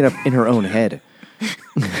she's making it up in her own head.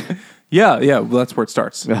 Yeah. Well, that's where it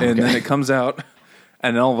starts, Okay. and then it comes out,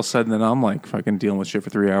 and then all of a sudden, then I'm like fucking dealing with shit for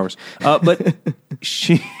 3 hours. But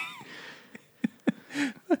she,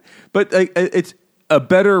 but it's a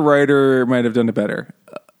better writer might have done it better,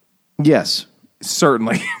 Yes,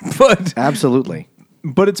 certainly. But absolutely.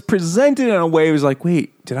 it's presented in a way it was like,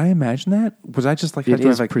 wait, did I imagine that? Was I just like It had to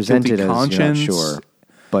is have, like, presented guilty as conscience? you're not sure,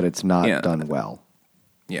 but it's not Yeah. done well.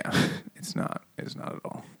 Yeah, it's not. It's not at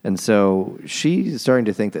all. And so she's starting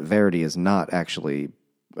to think that Verity is not actually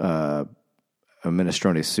a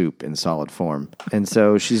minestrone soup in solid form. And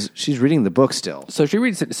so she's reading the book still. So she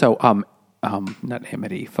reads it. So, not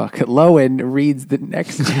Amity, Lowen reads the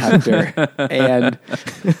next chapter. And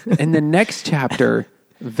in the next chapter,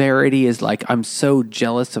 Verity is like, I'm so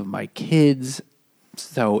jealous of my kids.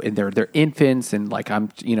 So, and they're infants, and like, I'm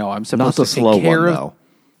supposed Not the to slow take care one, of though.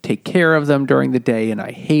 take care of them during the day, and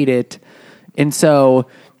I hate it. And so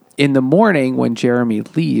in the morning when Jeremy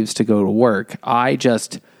leaves to go to work, I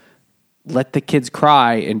just let the kids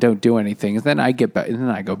cry and don't do anything. And then I get back, and then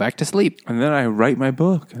I go back to sleep. And then I write my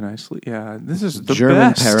book and I sleep. Yeah, this is the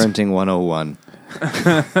German best. Parenting 101.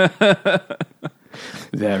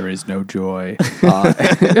 There is no joy.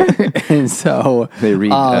 And so They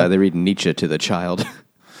read Nietzsche to the child.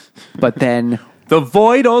 but then The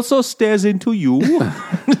void also stares into you.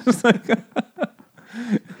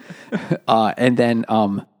 and then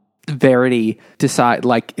Verity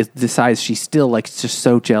decides she's still like just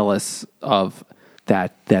so jealous of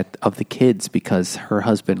that of the kids because her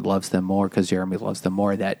husband loves them more, because Jeremy loves them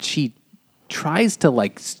more, that she tries to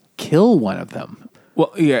like kill one of them.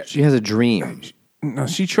 Well, yeah. She has a dream. No,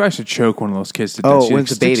 she tries to choke one of those kids to death. Oh, She, when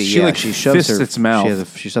like, it's a baby, she, yeah. like, She shoves fists her its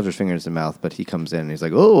mouth. She shoves her fingers in the mouth, but he comes in and he's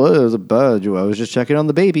like, "Oh, it was a bud. I was just checking on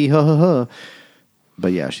the baby." Ha ha ha.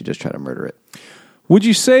 But yeah, she just tried to murder it. Would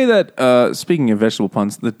you say that, speaking of vegetable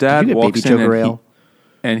puns, the dad Did you get walks baby in choker ale?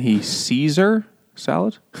 and he sees her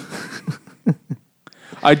salad?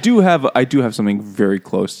 I do have something very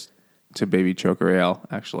close to baby choker ale,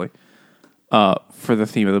 actually, for the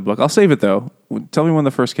theme of the book. I'll save it, though. Tell me when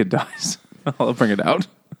the first kid dies. I'll bring it out.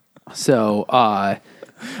 So I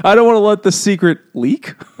don't want to let the secret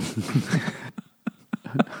leak.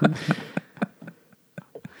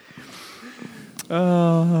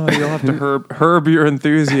 You'll have to herb your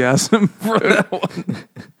enthusiasm for that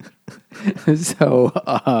one. so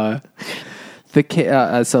the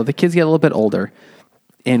kids get a little bit older,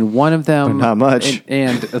 and one of them, But not much.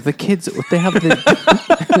 and the kids, they have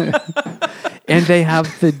the and they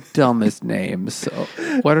have the dumbest names. So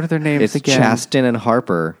what are their names It's again? Chaston and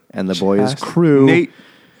Harper and the boys' Chaston. crew.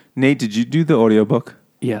 Nate, did you do the audiobook?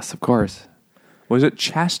 Yes, of course. Was it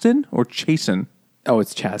Chaston or Chasen? Oh,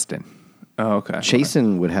 it's Chaston. Oh, okay.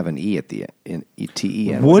 Chasen would have an E at the end.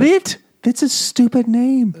 E-T-E-N. Would it? That's a stupid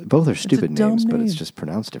name. Both are stupid dumb names, but it's name. just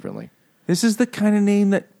pronounced differently. This is the kind of name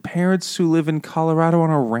that parents who live in Colorado on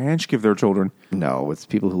a ranch give their children. No, it's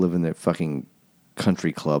people who live in their fucking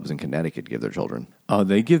country clubs in Connecticut give their children. Oh,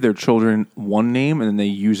 they give their children one name and then they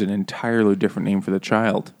use an entirely different name for the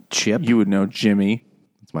child. Chip? You would know Jimmy.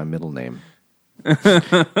 It's my middle name.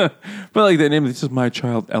 But like they name this is my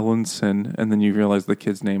child Ellenson, and then you realize the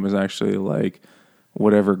kid's name is actually like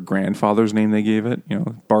whatever grandfather's name they gave it. You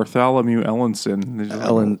know, Bartholomew Ellenson.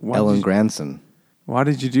 Ellen Granson. Why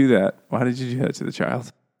did you do that? Why did you do that to the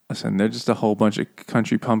child? Listen, they're just a whole bunch of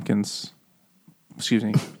country pumpkins. Excuse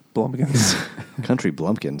me, blumpkins. Country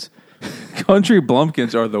Blumpkins. Country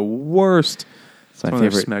blumpkins are the worst. It's my one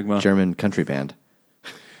of their favorite smegma. German country band.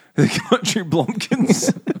 The country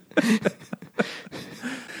blumpkins.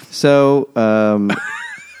 So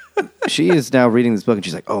she is now reading this book, and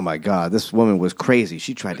she's like, "Oh my God, this woman was crazy.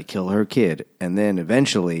 She tried to kill her kid." And then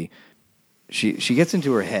eventually, she gets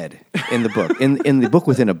into her head in the book. In the book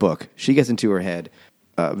within a book, she gets into her head.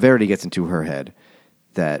 Verity gets into her head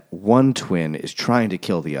that one twin is trying to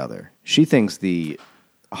kill the other. She thinks the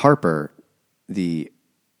Harper, the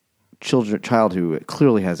child who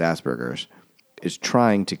clearly has Asperger's, is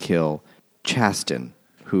trying to kill Chasten,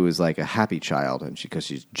 who is like a happy child, and because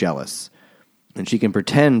she's jealous. And she can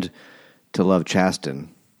pretend to love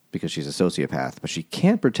Chasten because she's a sociopath, but she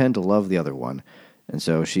can't pretend to love the other one. And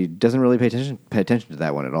so she doesn't really pay attention to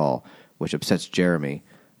that one at all, which upsets Jeremy,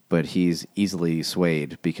 but he's easily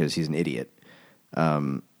swayed because he's an idiot.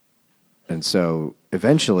 And so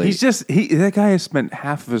eventually... that guy has spent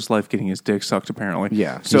half of his life getting his dick sucked, apparently.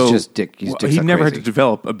 Yeah, so he's dick he suck never crazy. had to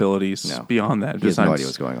develop abilities beyond that. He has no idea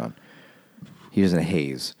what's going on. He was in a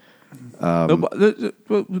haze. I think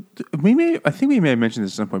we may have mentioned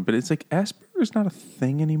this at some point, but it's like Asperger's not a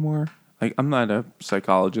thing anymore. Like, I'm not a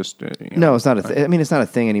psychologist. No, it's not a thing. I mean, it's not a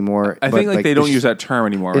thing anymore. I think like they don't use that term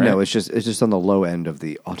anymore. Right? No, it's just on the low end of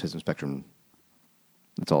the autism spectrum.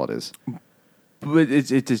 That's all it is. But it's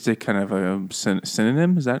just a kind of a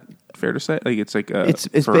synonym. Is that fair to say? Like it's like it's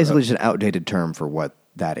basically just an outdated term for what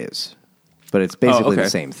that is. But it's basically the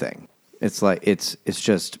same thing. It's like it's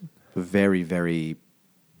just very, very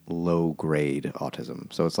low grade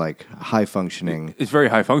autism. So it's like high functioning. It's very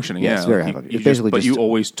high functioning. Yeah, Yeah, it's very like high functioning. But you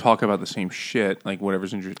always talk about the same shit, like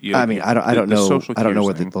whatever's interesting. I mean, I don't know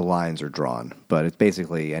where the lines are drawn, but it's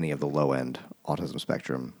basically any of the low end autism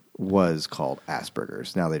spectrum was called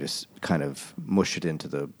Asperger's. Now they just kind of mush it into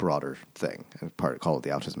the broader thing and call it the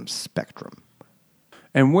autism spectrum.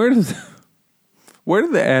 And where do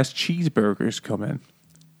the ass cheeseburgers come in?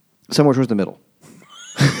 Somewhere towards the middle.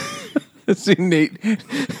 See, Nate.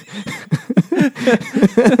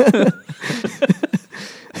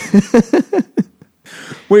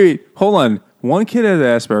 Wait, hold on. One kid has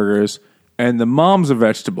Asperger's, and the mom's a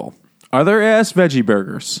vegetable. Are there ass veggie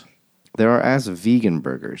burgers? There are ass vegan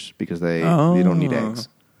burgers because they don't need eggs.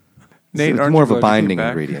 Nate, so it's more of a binding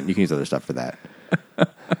ingredient. You can use other stuff for that.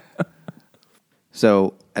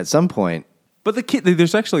 So at some point, but the kid,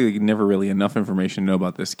 there's actually never really enough information to know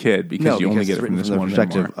about this kid because you only get it from this the one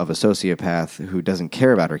perspective memoir. of a sociopath who doesn't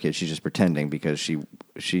care about her kid. She's just pretending because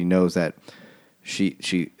she knows that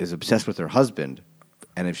she is obsessed with her husband,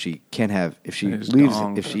 and if she doesn't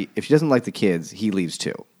like the kids, he leaves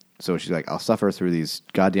too. So she's like, I'll suffer through these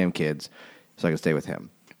goddamn kids so I can stay with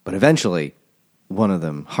him. But eventually, one of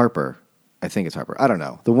them, Harper, I think it's Harper, I don't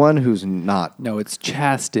know, the one who's not. No, it's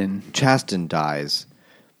Chasten. Chasten dies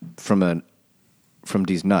from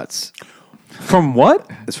these nuts. From what?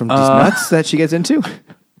 It's from these nuts that she gets into?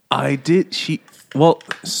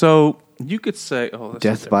 So you could say,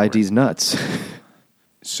 Death by these nuts.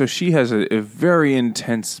 So she has a very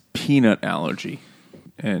intense peanut allergy.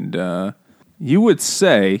 And you would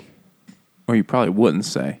say, or you probably wouldn't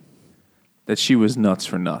say, that she was nuts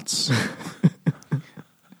for nuts.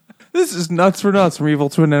 This is Nuts for Nuts from Evil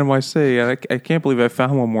Twin NYC. And I can't believe I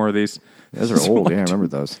found one more of these. Those are old. I remember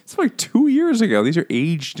those. It's like 2 years ago. These are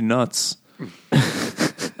aged nuts.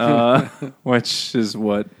 Which is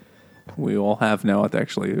what we all have now.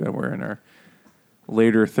 Actually, we're in our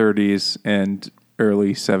later 30s and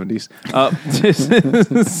early 70s.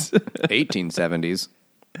 1870s.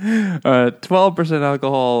 12%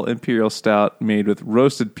 alcohol imperial stout made with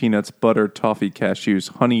roasted peanuts, butter, toffee, cashews,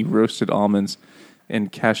 honey, roasted almonds,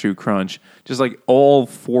 and cashew crunch. Just like all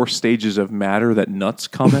 4 stages of matter that nuts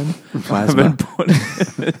come in. Plasma. Have been put in.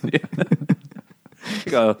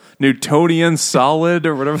 Like a Newtonian solid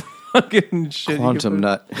or whatever fucking shit. Quantum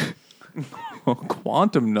nut.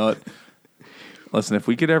 Quantum nut. Listen, if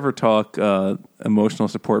we could ever talk emotional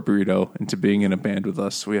support burrito into being in a band with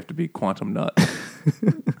us, we have to be Quantum Nut.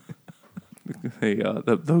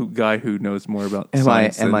 The guy who knows more about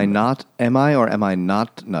science. Am I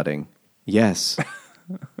not nutting? Yes.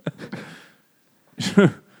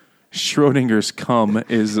 Schrodinger's Cum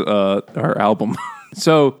is our album.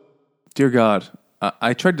 So, dear God,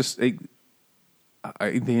 I tried to...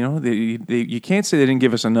 you can't say they didn't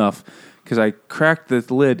give us enough because I cracked the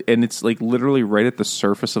lid and it's like literally right at the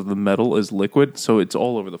surface of the metal is liquid, so it's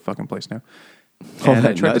all over the fucking place now. And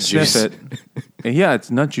I tried to sniff it. And yeah, it's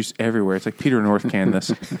nut juice everywhere. It's like Peter North canned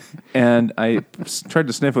this. And I tried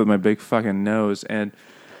to sniff it with my big fucking nose, and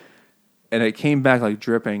it came back like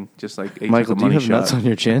dripping, just like Michael, do you have nuts on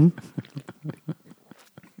your chin?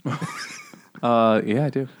 Yeah, I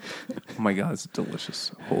do. Oh my god, it's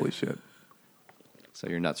delicious. Holy shit. So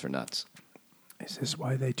you're nuts for nuts. Is this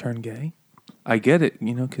why they turn gay? I get it,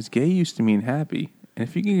 because gay used to mean happy. And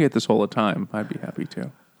if you can get this all the time, I'd be happy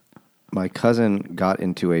too. My cousin got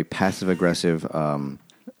into a passive-aggressive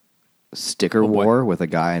sticker war with a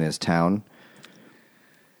guy in his town.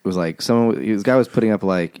 It was like this guy was putting up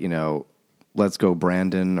like, let's go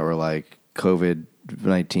Brandon, or like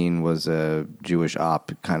COVID-19 was a Jewish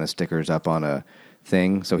op kind of stickers up on a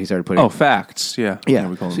thing. So he started putting... Oh, facts. Yeah.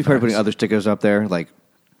 Yeah. So he started putting other stickers up there, like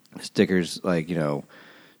stickers like,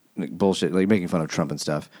 bullshit, like making fun of Trump and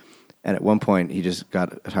stuff. And at one point, he just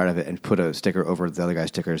got tired of it and put a sticker over the other guy's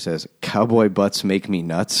sticker that says, "Cowboy butts make me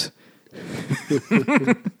nuts."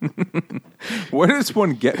 Where does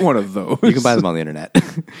one get one of those? You can buy them on the internet.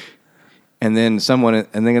 And then someone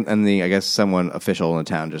official in the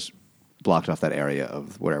town just blocked off that area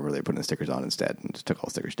of whatever they're putting the stickers on instead and just took all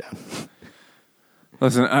the stickers down.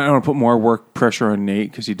 Listen, I don't want to put more work pressure on Nate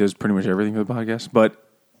because he does pretty much everything for the podcast, but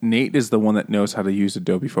Nate is the one that knows how to use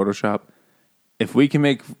Adobe Photoshop. If we can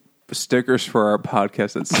make stickers for our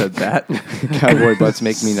podcast that said that, "Cowboy butts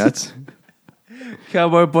make me nuts."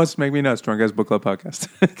 Cowboy butts make me nuts. Drunk Guys Book Club podcast.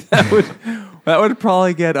 that would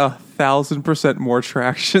probably get 1,000% more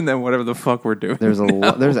traction than whatever the fuck we're doing.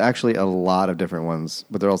 There's actually a lot of different ones,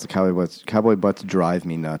 but they're also cowboy butts. Cowboy butts drive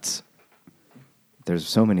me nuts. There's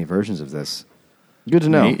so many versions of this. Good to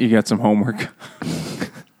know. Nate, you got some homework.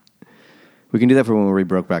 We can do that for when we read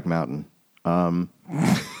Brokeback Mountain.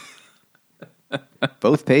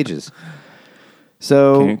 Both pages.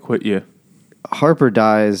 So Can't quit you. Harper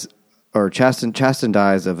dies, or Chasten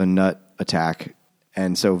dies of a nut attack,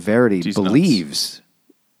 and so Verity believes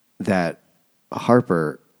that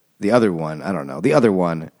Harper, the other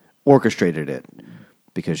one orchestrated it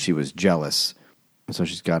because she was jealous, and so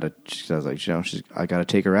I got to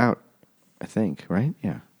take her out. I think, right?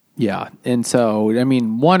 Yeah. Yeah, and so,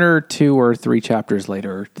 1 or 2 or 3 chapters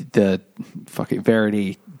later, the fucking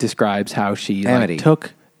Verity describes how she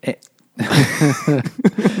took... no.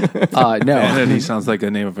 Vanity sounds like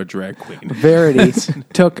the name of a drag queen. Verity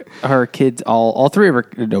took her kids, all 2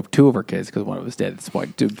 of her kids, because one was dead at this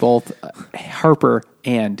point, to both Harper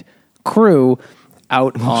and Crew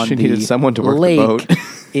out on she the needed someone to work lake the boat.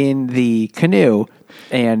 in the canoe,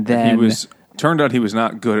 and then... Turned out he was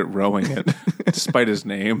not good at rowing it, despite his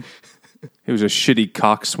name. He was a shitty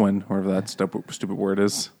coxswain, whatever that stupid word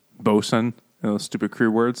is. Bosun, those stupid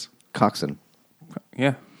crew words. Coxswain.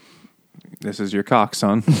 Yeah. This is your cock,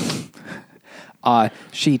 son.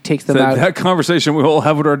 She takes them out. That conversation we all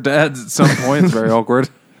have with our dads at some point. It's very awkward.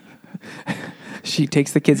 She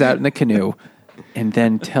takes the kids out in the canoe and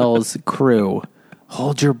then tells Crew,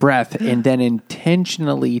 "Hold your breath," and then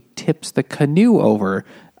intentionally tips the canoe over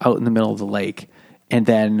out in the middle of the lake, and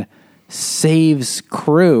then saves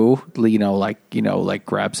Crew, like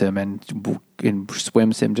grabs him and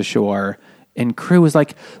swims him to shore. And Crew is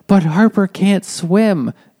like, "But Harper can't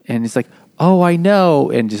swim." And he's like, "Oh, I know."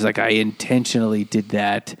 And just like, "I intentionally did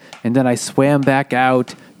that. And then I swam back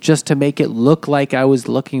out just to make it look like I was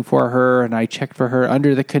looking for her. And I checked for her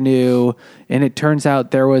under the canoe. And it turns out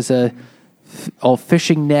there was a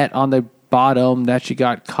fishing net on the bottom that she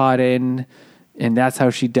got caught in. And that's how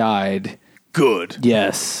she died." Good.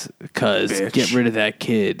 Yes, because get rid of that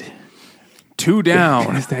kid. 2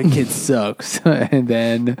 down. That kid sucks. And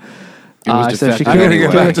then... so she I'm going to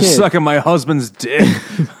get back to sucking my husband's dick.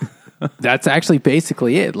 That's actually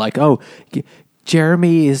basically it. Like,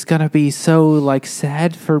 Jeremy is going to be so,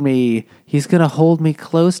 sad for me. He's going to hold me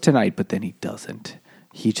close tonight. But then he doesn't.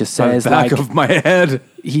 He just says, back of my head.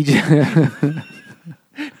 He just...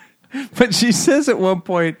 But she says at one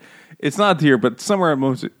point... It's not here, but somewhere at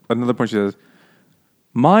another point she says,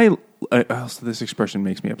 this expression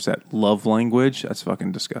makes me upset. Love language? That's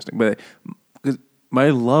fucking disgusting. But my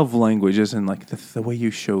love language isn't like the way you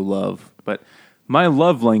show love. But my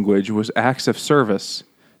love language was acts of service.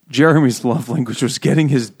 Jeremy's love language was getting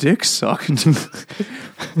his dick sucked.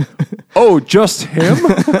 Oh, just him?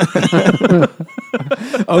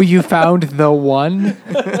 Oh, you found the one?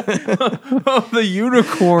 Oh, the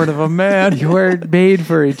unicorn of a man. You were made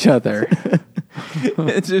for each other.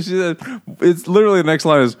 It's literally the next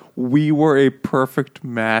line is, "We were a perfect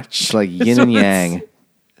match." It's like yin and yang.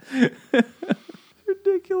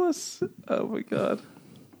 ridiculous. Oh my God.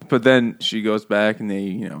 But then she goes back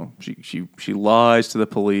and she lies to the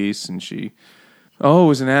police and it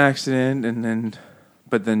was an accident.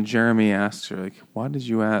 But then Jeremy asks her, like, why did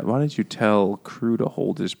you tell Crew to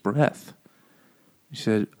hold his breath? She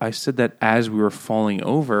said, I said that as we were falling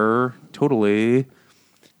over, totally.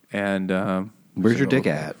 And where's your dick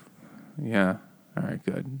at? Yeah. All right,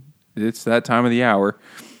 good. It's that time of the hour.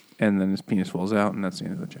 And then his penis falls out, and that's the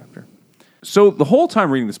end of the chapter. So the whole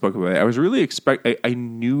time reading this book, I was really I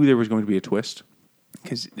knew there was going to be a twist,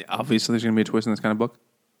 because obviously there's going to be a twist in this kind of book.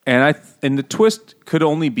 And the twist could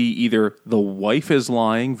only be either the wife is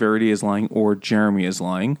lying, Verity is lying, or Jeremy is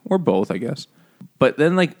lying, or both, I guess. But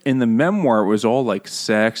then, like, in the memoir, it was all like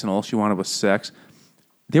sex, and all she wanted was sex.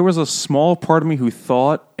 There was a small part of me who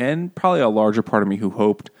thought, and probably a larger part of me who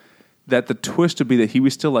hoped, that the twist would be that he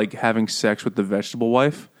was still, like, having sex with the vegetable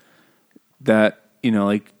wife. That,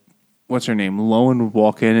 like, what's her name? Lowen would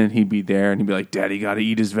walk in and he'd be there and he'd be like, Daddy got to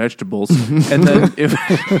eat his vegetables. And then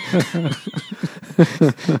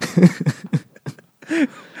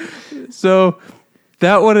so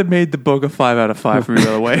that would have made the book a 5 out of 5 for me,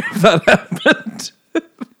 by the way, if that happened.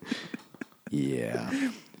 Yeah.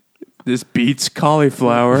 This beats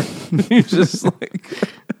cauliflower. He's just like...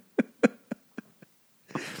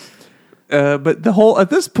 but at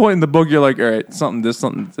this point in the book, you're like, all right, this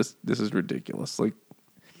is ridiculous. Like,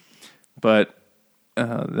 but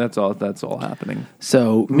that's all happening.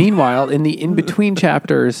 So meanwhile, in the in-between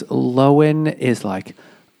chapters, Lowen is like,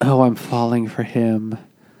 oh, I'm falling for him.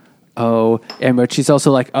 Oh, but she's also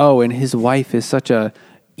like, oh, and his wife is such a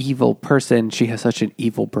evil person. She has such an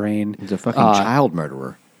evil brain. He's a fucking child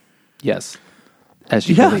murderer. Yes, as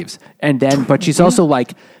she believes. And then, but she's also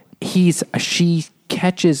like,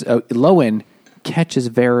 Lowen catches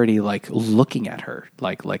Verity like looking at her,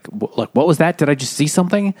 like what was that? Did I just see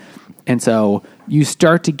something? And so you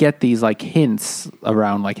start to get these like hints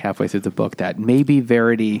around like halfway through the book that maybe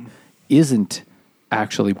Verity isn't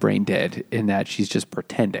actually brain dead, in that she's just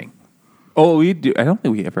pretending. Oh, we do. I don't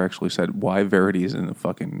think we ever actually said why Verity is in a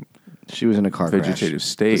fucking. She was in a car vegetative crash.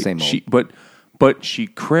 state. The same old. But she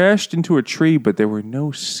crashed into a tree, but there were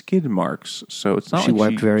no skid marks, so it's not She like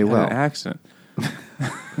wiped she very had well. an accident.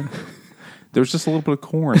 There was just a little bit of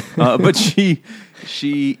corn, but she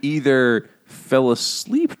either fell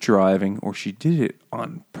asleep driving or she did it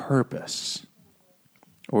on purpose,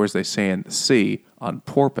 or as they say in the sea, on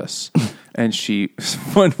porpoise. And she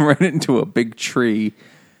went right into a big tree,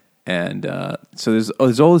 and so there's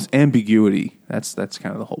all this ambiguity. That's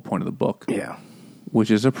kind of the whole point of the book. Yeah. Which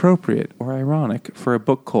is appropriate or ironic for a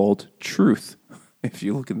book called Truth, if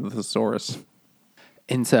you look into the thesaurus.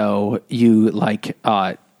 And so you like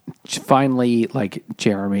finally like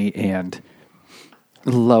Jeremy and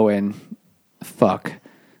Lowen fuck,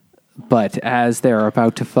 but as they're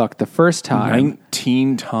about to fuck the first time,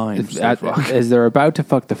 19 times as they're about to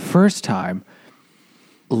fuck the first time,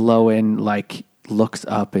 Lowen like looks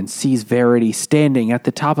up and sees Verity standing at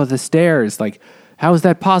the top of the stairs, like, how is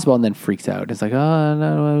that possible? And then freaks out. It's like, oh,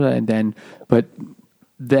 no. And then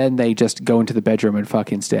they just go into the bedroom and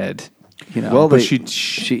fuck instead. Well, but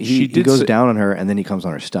he goes down on her and then he comes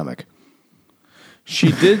on her stomach.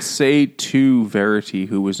 She did say to Verity,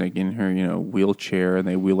 who was like in her wheelchair, and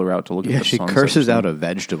they wheel her out to look at the she sunset. curses out a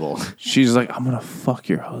vegetable. She's like, I'm going to fuck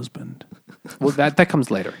your husband. Well, that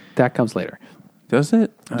comes later. That comes later. Does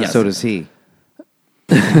it? Yes. So does he.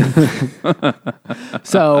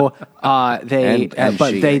 So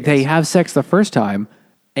they have sex the first time,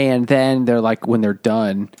 and then they're like, when they're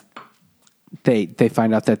done, they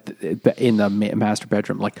find out that in the master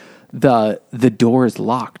bedroom, like the door is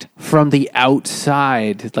locked from the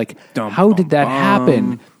outside. Like, how did that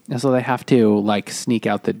happen? And so they have to like sneak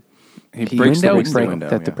out the window,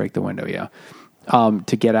 break the window, yeah,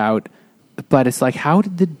 to get out. But it's like, how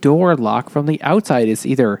did the door lock from the outside? It's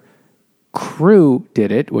either Crew did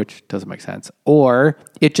it, which doesn't make sense, or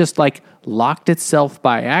it just like locked itself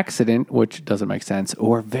by accident, which doesn't make sense,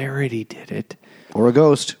 or Verity did it, or a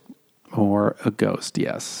ghost,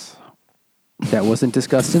 yes, that wasn't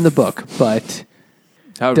discussed in the book, but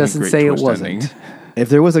it doesn't say it wasn't. Ending. If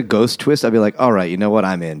there was a ghost twist, I'd be like, all right, you know what,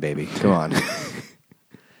 I'm in, baby, come on.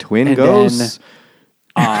 Twin and ghosts.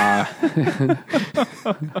 And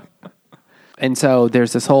so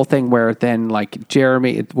there's this whole thing where then like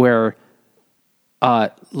Jeremy, where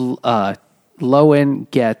Lowen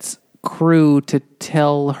gets Crew to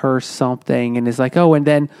tell her something and is like, oh, and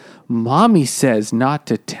then Mommy says not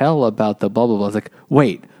to tell about the blah, blah, blah. It's like,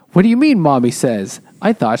 wait, what do you mean Mommy says?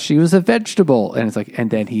 I thought she was a vegetable. And it's like,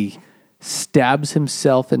 and then he stabs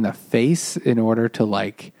himself in the face in order to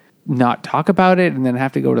like not talk about it and then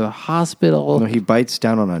have to go to the hospital. No, he bites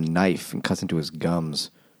down on a knife and cuts into his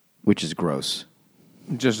gums, which is gross.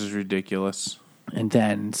 Just as ridiculous. And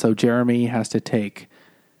then, so Jeremy has to take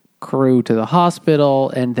Crew to the hospital.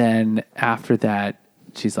 And then after that,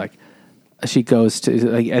 she goes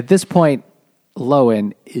to, at this point,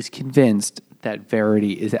 Lowen is convinced that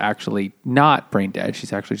Verity is actually not brain dead.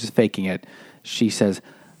 She's actually just faking it. She says,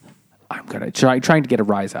 I'm going to trying to get a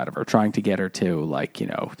rise out of her, trying to get her to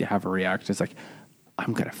have a reaction. It's like,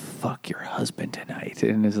 I'm going to fuck your husband tonight.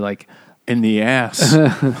 And it's like, in the ass. I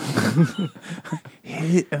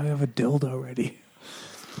have a dildo ready.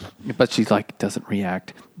 But she's doesn't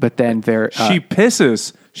react. But then she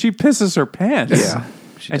pisses. She pisses her pants. Yeah.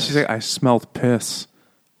 She's like, I smelled piss.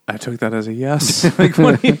 I took that as a yes.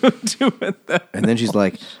 What do you do with that? And then she's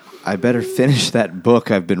like, I better finish that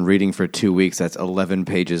book I've been reading for 2 weeks. That's 11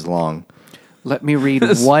 pages long. Let me read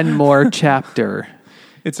one more chapter.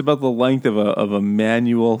 It's about the length of a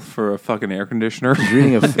manual for a fucking air conditioner. She's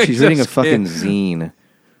reading a fucking zine.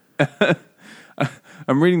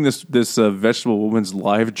 I'm reading this vegetable woman's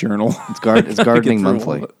live journal. It's gardening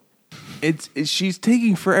monthly. She's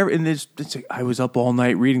taking forever, and it's like, I was up all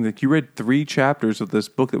night reading that. You read 3 chapters of this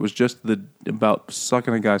book that was just about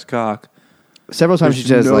sucking a guy's cock. Several times she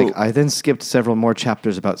says, I then skipped several more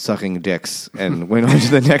chapters about sucking dicks and went on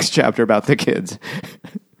to the next chapter about the kids.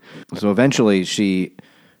 So eventually she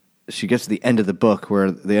gets to the end of the book where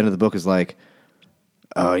the end of the book is like,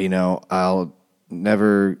 oh, I'm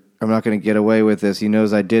not going to get away with this. He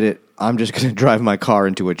knows I did it. I'm just going to drive my car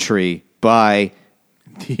into a tree. Bye.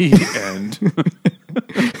 The end.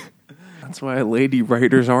 That's why lady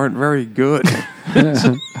writers aren't very good.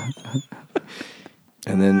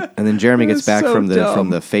 And then Jeremy gets back from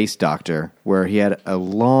the face doctor where he had a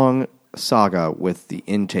long saga with the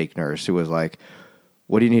intake nurse who was like,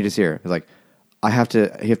 what do you need to see her? He's like, you have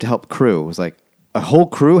to help Crew. It was like, a whole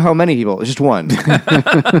crew? How many people? It's just one.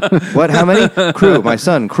 What? How many? Crew. My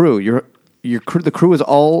son, Crew. Your crew. The crew is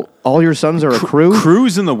all your sons are a crew?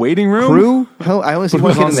 Crew's in the waiting room? Crew? I only see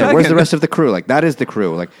one kid in there. Where's the rest of the crew? That is the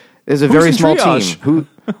crew. There's a very small team. Who?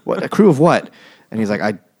 What? A crew of what? And he's like,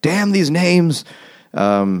 I damn these names.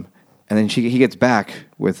 And then he gets back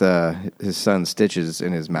with his son's stitches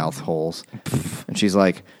in his mouth holes, and she's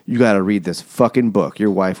like, "You got to read this fucking book.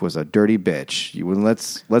 Your wife was a dirty bitch.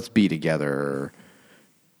 Let's be together."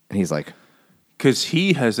 And he's like, because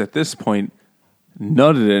he has at this point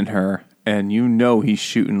nutted in her, and he's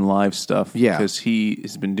shooting live stuff. Yeah, because he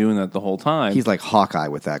has been doing that the whole time. He's like Hawkeye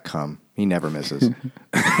with that cum. He never misses.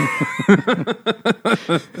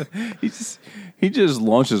 He just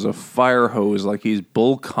launches a fire hose like he's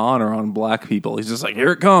Bull Connor on black people. He's just like,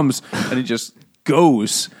 here it comes. And he just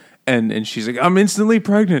goes. And she's like, I'm instantly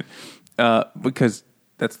pregnant. Because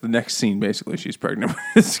that's the next scene, basically. She's pregnant with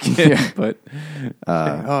this kid. Yeah. But,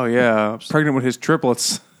 pregnant with his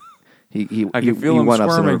triplets. He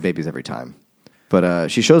one-ups some of her babies every time. But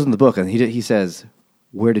she shows him the book, and he says,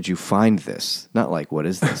 where did you find this? Not like, what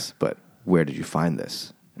is this? But where did you find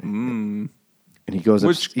this? And he goes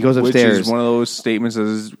upstairs. Which is one of those statements that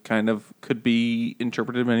is kind of could be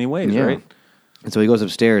interpreted in many ways, right? And so he goes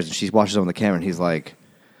upstairs, and she watches him on the camera, and he's like,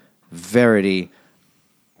 Verity,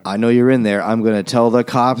 I know you're in there. I'm going to tell the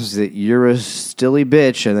cops that you're a stilly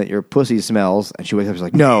bitch and that your pussy smells. And she wakes up, she's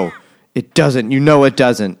like, no, it doesn't. You know it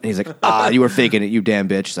doesn't. And he's like, you were faking it, you damn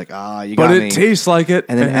bitch. She's like, you got me. But it tastes like it.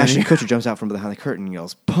 And then Ashton Kutcher jumps out from behind the curtain and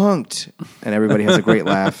yells, punked. And everybody has a great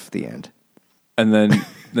laugh at the end. And then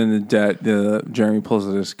Jeremy pulls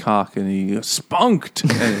at his cock and he goes, spunked.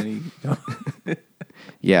 And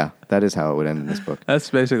yeah, that is how it would end in this book. That's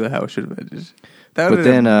basically how it should have ended. But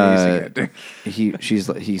then he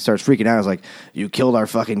starts freaking out. I was like, "You killed our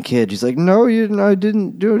fucking kid." She's like, "No, I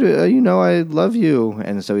didn't do it. I love you."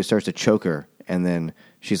 And so he starts to choke her, and then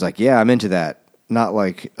she's like, "Yeah, I'm into that." Not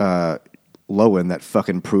like Lowen, that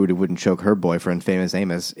fucking prude who wouldn't choke her boyfriend, Famous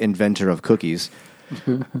Amos, inventor of cookies,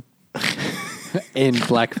 in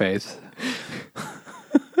blackface.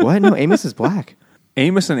 What? No, Amos is black.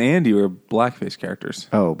 Amos and Andy were blackface characters.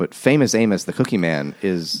 Oh, but Famous Amos, the cookie man,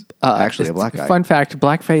 is actually a black guy. Fun fact,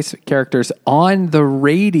 blackface characters on the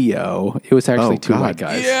radio, it was actually two white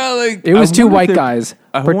guys. Yeah, it was two white guys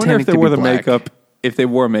I pretending wonder if they to wore be the black. makeup, if they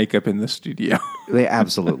wore makeup in the studio. They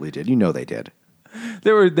absolutely did. They did.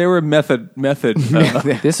 They were method.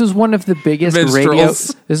 This is one of the biggest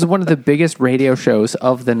minstrels. This is one of the biggest radio shows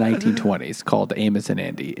of the 1920s called Amos and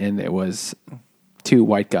Andy, and it was two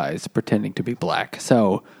white guys pretending to be black.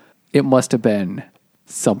 So it must have been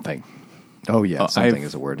something. Oh yeah, something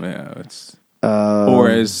is a word. Yeah, it's or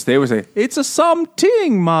as they would say, it's a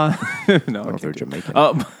something, man. No, I don't know if they're Jamaican.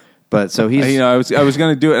 But so he's I was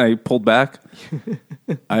going to do it, and I pulled back.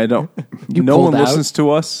 I don't. No pulled one out? listens to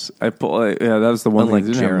us. That was the one Unlike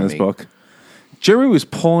thing that didn't happen in this Jeremy. book. Jeremy was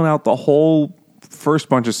pulling out the whole first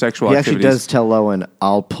bunch of sexual he activities. actually does tell Lowen,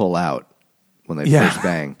 "I'll pull out" when they Yeah. first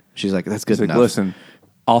bang. She's like, "That's good He's like, enough." listen,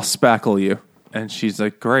 I'll spackle you. And she's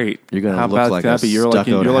like, great. You're gonna How look bad like can that a be? You're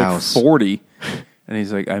stuccoed like house. 40. And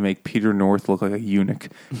he's like, I make Peter North look like a eunuch.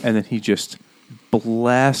 And then he just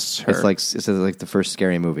blasts her. It's like the first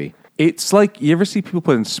Scary Movie. It's like, you ever see people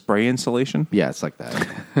put in spray insulation? Yeah, it's like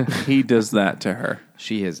that. He does that to her.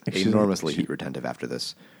 She is She's enormously like- heat retentive after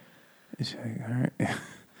this. He's like, all right.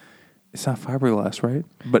 It's not fiberglass, right?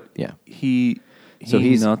 But Yeah. so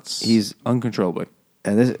he's- nuts he's- uncontrollably.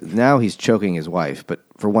 And now he's choking his wife, but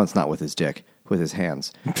for once not with his dick, with his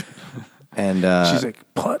hands. And She's like,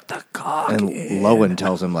 put the cock and in. Lowen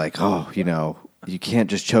tells him like, "Oh, you can't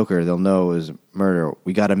just choke her; they'll know it was murder.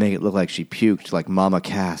 We got to make it look like she puked, like Mama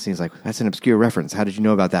Cass." And he's like, "That's an obscure reference. How did you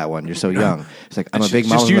know about that one? You're so young." It's like, "I'm a big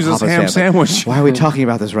Just Mama use and this Papa ham fan." Like, sandwich. why are we talking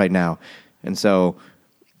about this right now? And so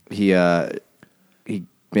he makes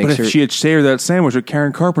But her if she had shared that sandwich with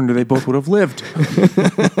Karen Carpenter, they both would have lived.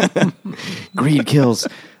 greed kills.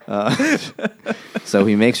 So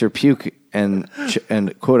he makes her puke and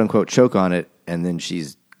quote unquote choke on it, and then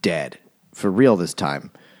she's dead for real this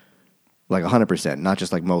time, like 100%, not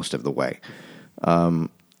just like most of the way. And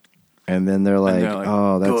then they're like,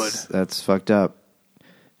 "Oh, that's fucked up."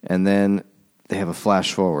 And then they have a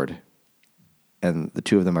flash forward, and the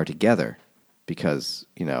two of them are together because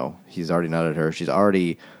he's already nutted her. She's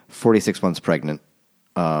already 46 months pregnant,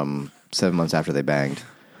 7 months after they banged.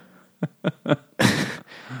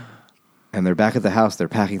 And they're back at the house. They're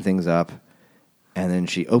packing things up. And then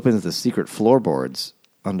she opens the secret floorboards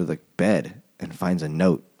under the bed and finds a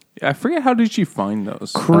note. I forget, how did she find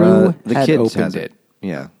those? Crew The had kid opened has it.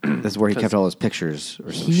 Yeah. This is where he kept all his pictures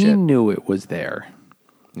or some He shit. knew it was there.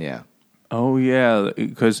 Yeah. Oh, yeah,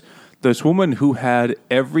 because this woman who had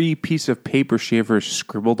every piece of paper she ever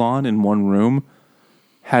scribbled on in one room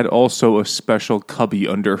had also a special cubby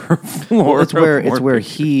under her floor. Well, it's of where more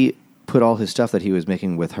he put all his stuff that he was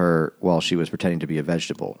making with her while she was pretending to be a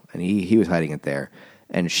vegetable. And he was hiding it there.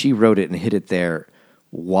 And she wrote it and hid it there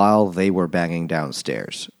while they were banging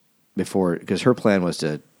downstairs. Because her plan was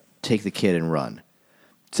to take the kid and run.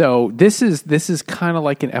 So this is kind of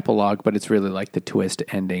like an epilogue, but it's really like the twist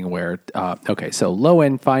ending where so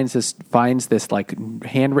Lowen finds this like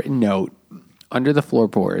handwritten note under the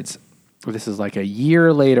floorboards. This is like a year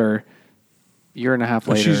and a half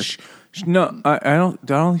later. I don't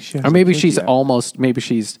think she has Or maybe a kid she's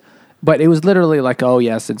yet. but it was literally like, oh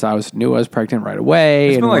yeah, since I knew I was pregnant right away,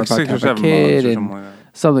 It's and been we're like about 6 to or have a 7 kid months or and something like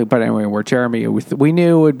that. something. But anyway, we're Jeremy. We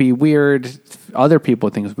knew it would be weird. Other people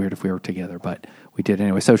would think it was weird if we were together, but we did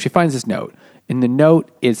anyway. So she finds this note. In the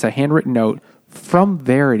note, it's a handwritten note from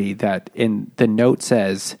Verity that in the note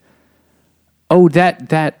says, "Oh,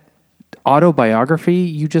 that autobiography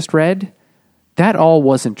you just read, that all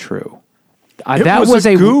wasn't true. That was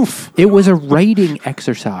a goof. It was a writing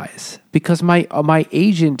exercise because my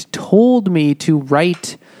agent told me to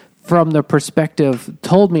write from the perspective.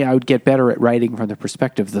 Told me I would get better at writing from the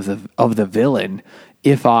perspective of the villain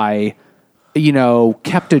if I,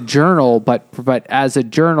 kept a journal. But as a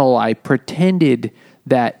journal, I pretended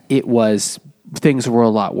that it was." Things were a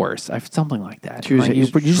lot worse. Something like that. You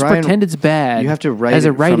just pretend it's bad. You have to write as it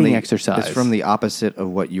a writing from the, exercise. It's from the opposite of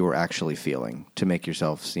what you were actually feeling to make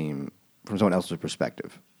yourself seem from someone else's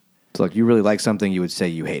perspective. So, like, you really like something, you would say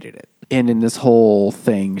you hated it. And in this whole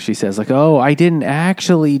thing, she says, like, "Oh, I didn't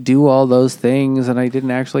actually do all those things, and I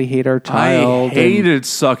didn't actually hate our child." I hated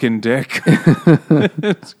sucking dick.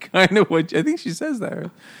 It's kind of what I think she says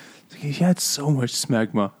there. He had so much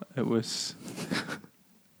smegma. It was.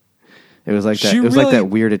 It was like that. She It was like really- that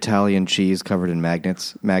weird Italian cheese covered in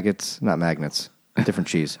maggots, not magnets, different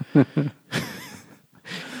cheese.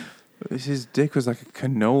 His dick was like a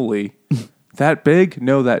cannoli. That big?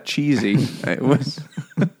 No, that cheesy. It was.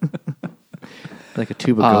 Like a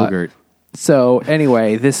tube of Go-Gurt. So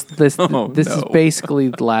anyway, this Oh, is no. basically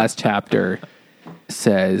the last chapter.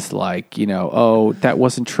 Says like, "Oh, that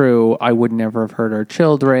wasn't true. I would never have hurt our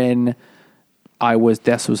children.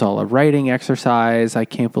 This was all a writing exercise. I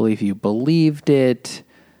can't believe you believed it,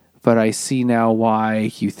 but I see now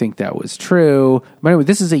why you think that was true." But anyway,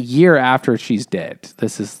 this is a year after she's dead.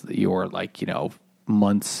 This is your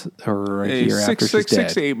months or a year after she's dead.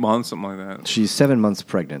 6 to 8 months, something like that. She's 7 months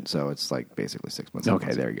pregnant, so it's like basically 6 months.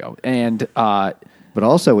 Okay, there you go. And But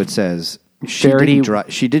also it says Verity-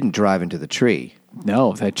 she didn't drive into the tree.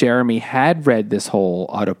 no, that Jeremy had read this whole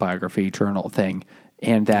autobiography journal thing,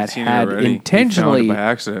 and that Seen it had already. He intentionally found it by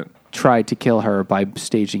accident. tried to kill her by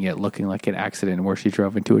staging it looking like an accident where she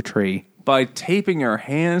drove into a tree. By taping her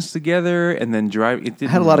hands together and then driving. It I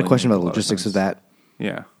had a lot of questions about the logistics of that.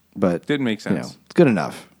 Yeah. But didn't make sense. It's good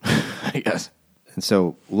enough, I guess. And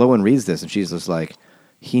so Lowen reads this, and she's just like,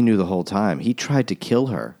 he knew the whole time. He tried to kill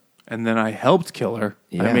her. And then I helped kill her.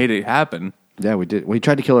 Yeah. I made it happen. Yeah, we did. We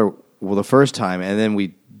tried to kill her the first time, and then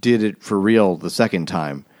we did it for real the second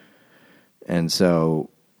time. And so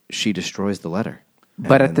she destroys the letter.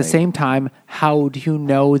 But at the same time, how do you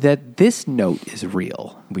know that this note is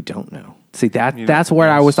real? We don't know. See, that's where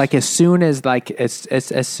I was like, as soon as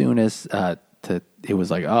it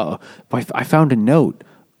was like, oh, I found a note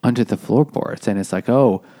under the floorboards, and it's like,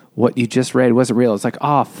 oh, what you just read wasn't real. It's like,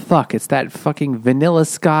 oh, fuck, it's that fucking Vanilla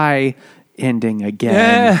Sky ending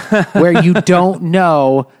again, where you don't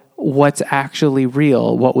know what's actually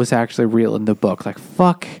real, what was actually real in the book. Like,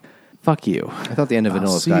 fuck you. I thought the end of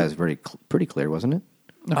Vanilla Sky is pretty clear, wasn't it?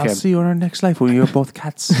 Okay. I'll see you in our next life when you're both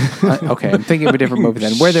cats. Okay, I'm thinking of a different movie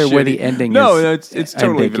then. Where the ending is it's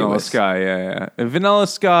totally ambiguous. Vanilla Sky. Yeah. And Vanilla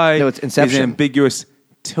Sky No, it's Inception. is ambiguous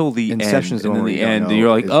till the Inception's end. the one And where in the you don't end, know,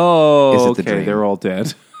 you're like, is oh, it the okay, dream? they're all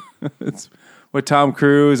dead. It's with Tom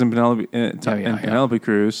Cruise and Penelope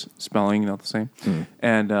Cruz, spelling not the same.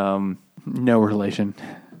 And No relation.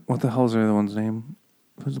 what the hell's the other one's name?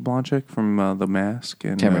 Who's the blonde chick from The Mask?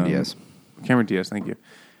 And Cameron Diaz. Cameron Diaz, thank you.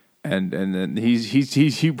 And then he's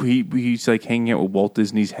like hanging out with Walt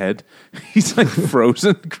Disney's head. He's like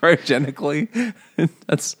frozen cryogenically.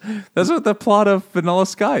 That's what the plot of Vanilla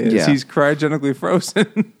Sky is. Yeah. He's cryogenically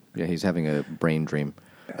frozen. Yeah, he's having a brain dream.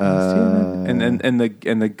 And the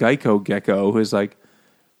Geico gecko is like,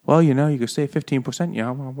 well, you could save 15%.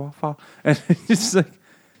 Yeah, and it's just like,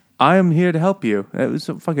 I am here to help you. It was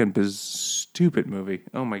a fucking stupid movie.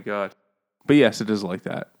 Oh my god. But yes, it is like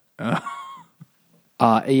that.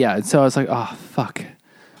 Yeah, so I was like, oh, fuck.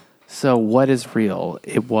 So what is real?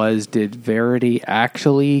 Did Verity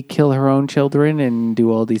actually kill her own children and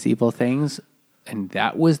do all these evil things? And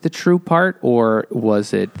that was the true part? Or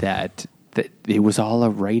was it that it was all a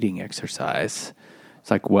writing exercise?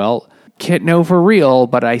 It's like, well, can't know for real,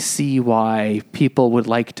 but I see why people would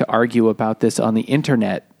like to argue about this on the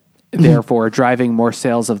internet, therefore driving more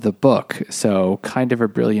sales of the book. So kind of a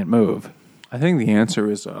brilliant move. I think the answer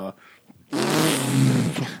is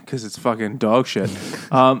because it's fucking dog shit.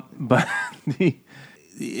 But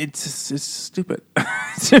it's stupid.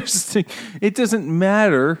 It doesn't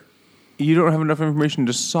matter. You don't have enough information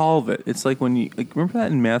to solve it. It's like when you remember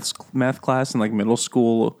that in math class in like middle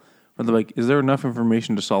school, where they're like, "Is there enough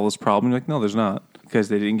information to solve this problem?" You're like, "No, there's not," because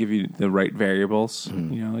they didn't give you the right variables.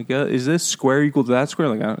 Is this square equal to that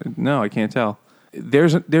square? Like, no, I can't tell.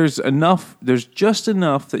 There's enough. There's just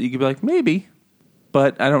enough that you could be like, maybe,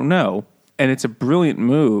 but I don't know. And it's a brilliant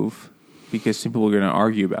move because some people are going to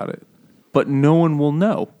argue about it. But no one will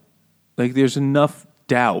know. Like, there's enough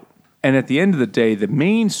doubt. And at the end of the day, the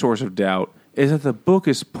main source of doubt is that the book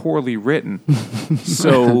is poorly written.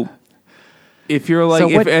 So, if you're like... So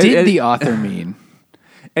what did the author mean?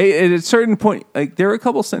 At a certain point, like, there are a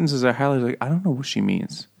couple sentences I highlighted, like, I don't know what she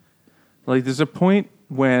means. Like, there's a point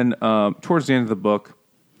when, towards the end of the book,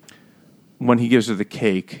 when he gives her the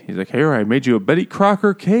cake, he's like, "Here, I made you a Betty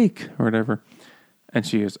Crocker cake," or whatever. And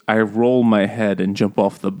she goes, "I roll my head and jump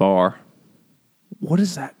off the bar." What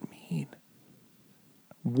does that mean?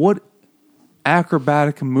 What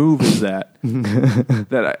acrobatic move is that?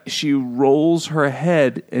 She rolls her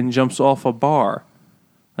head and jumps off a bar.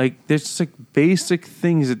 Like, there's just like basic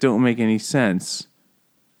things that don't make any sense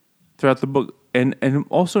throughout the book. And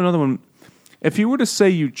also another one, if you were to say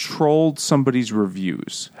you trolled somebody's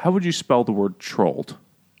reviews, how would you spell the word trolled?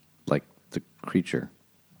 Like the creature.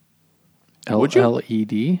 Would you?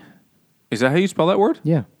 L-E-D? Is that how you spell that word?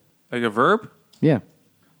 Yeah. Like a verb? Yeah.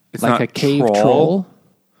 It's Like not a cave troll?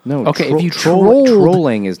 No. Okay, if you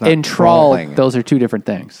trolling is not and troll, trawling. those are two different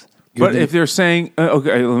things. But if they're saying,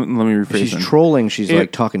 okay, let me rephrase She's it. trolling. She's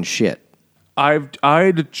like talking shit.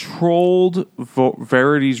 I'd trolled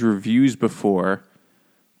Verity's reviews before,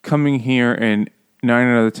 coming here and 9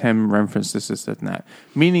 out of 10 reference this, and that.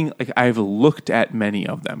 Meaning, like, I've looked at many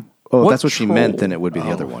of them. Oh, if that's what she meant, then it would be the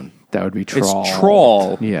other one. That would be troll. It's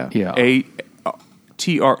troll. Yeah. Yeah.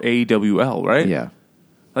 Trawl, right? Yeah.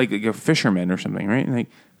 Like a fisherman or something, right? Like,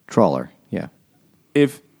 Trawler. Yeah.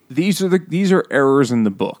 if these are errors in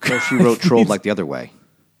the book. So she wrote trolled like the other way.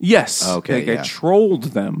 Yes. Okay, Like, yeah. I trolled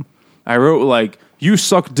them. I wrote like, "You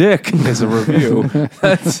suck dick" as a review.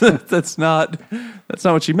 That's not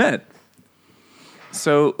what she meant.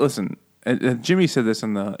 So listen, Jimmy said this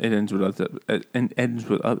in the it ends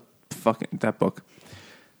with fucking that book.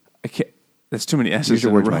 I can't. That's too many S's Use your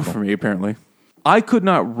in a words, row Michael. for me. Apparently, I could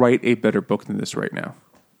not write a better book than this right now.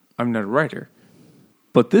 I'm not a writer.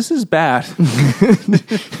 But this is bad.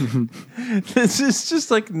 This is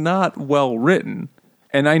just like not well written.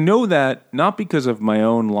 And I know that not because of my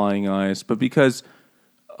own lying eyes, but because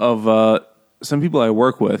of some people I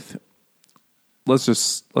work with. Let's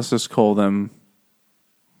just call them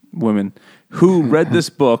women who read this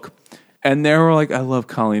book, and they were like, "I love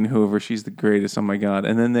Colleen Hoover. She's the greatest. Oh my god!"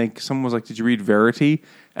 And then someone was like, "Did you read Verity?"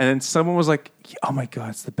 And then someone was like, "Oh my god,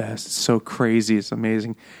 it's the best. It's so crazy. It's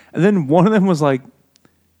amazing." And then one of them was like,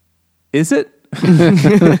 "Is it?"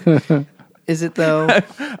 Is it though?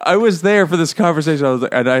 I was there for this conversation.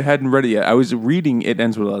 And I hadn't read it yet. I was reading It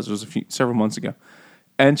Ends With Us. It was several months ago.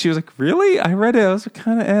 And she was like, "Really?" I read it. I was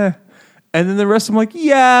kind of eh. And then the rest of them like,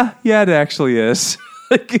 yeah, it actually is.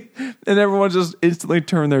 And everyone just instantly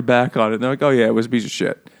turned their back on it. And they're like, "Oh yeah, it was a piece of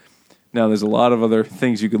shit." Now there's a lot of other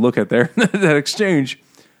things you could look at there that exchange.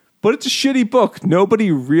 But it's a shitty book. Nobody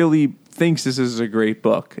really thinks this is a great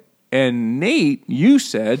book. And Nate, you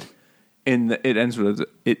said in the It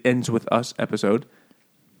Ends With Us episode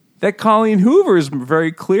that Colleen Hoover is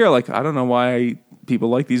very clear. Like, I don't know why people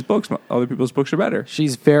like these books. Other people's books are better.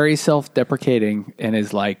 She's very self-deprecating and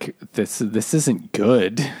is like, this isn't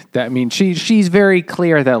good. That means she's very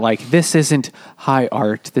clear that like this isn't high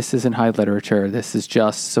art, this isn't high literature, this is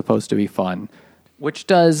just supposed to be fun, which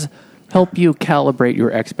does help you calibrate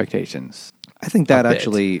your expectations. I think that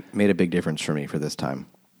actually made a big difference for me for this time.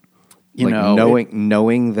 You like know,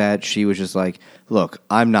 knowing that she was just like, "Look,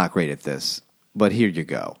 I'm not great at this, but here you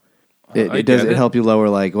go." It does help you lower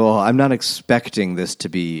like, well, I'm not expecting this to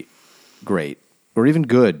be great or even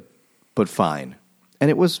good, but fine. And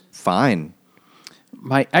it was fine.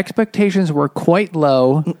 my expectations were quite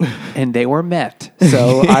low and they were met.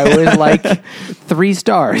 So I was like 3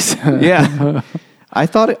 stars. Yeah.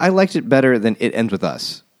 I liked it better than It Ends With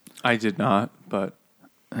Us. I did not, but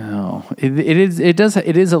Oh,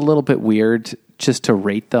 it is a little bit weird just to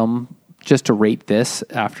rate them, just to rate this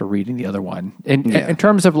after reading the other one. In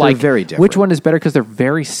terms of like very different. which one is better, because they're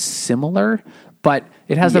very similar, but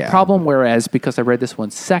it has a problem. Whereas because I read this one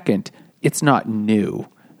second, it's not new,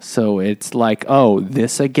 so it's like, oh,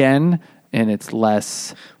 this again, and it's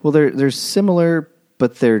less. Well, they're similar,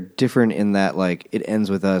 but they're different in that like It Ends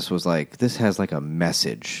With Us was like, this has like a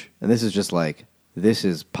message, and this is just like, this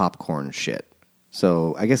is popcorn shit.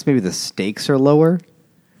 So I guess maybe the stakes are lower.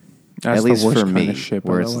 that's at least the worst for kind me, of shit,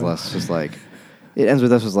 by where the it's way. less just like It Ends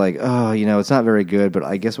With Us was like, oh, it's not very good, but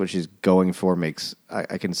I guess what she's going for makes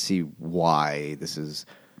I can see why this is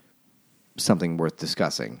something worth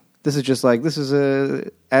discussing. This is just like, this is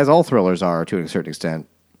as all thrillers are to a certain extent,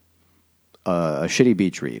 a shitty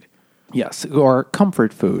beach read. Yes, or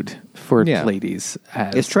comfort food for Yeah. ladies.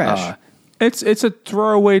 As, It's trash. It's a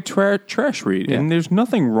throwaway trash read, and there's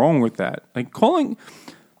nothing wrong with that. Like calling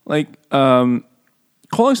something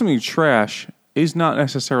trash is not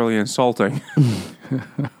necessarily insulting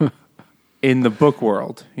in the book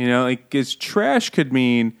world. Like, 'cause trash could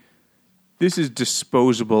mean this is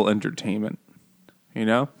disposable entertainment.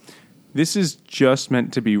 This is just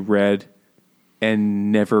meant to be read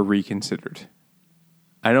and never reconsidered.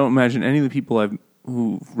 I don't imagine any of the people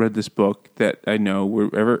who read this book that I know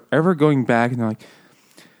were ever going back and they're like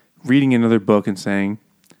reading another book and saying,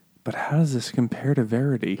 "But how does this compare to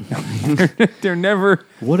Verity?" They're never.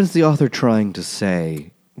 What is the author trying to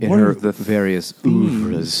say in What her are the various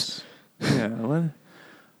oeuvres? Yeah. What?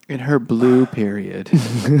 in her blue period.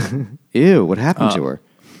 Ew, what happened to her?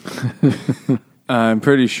 I'm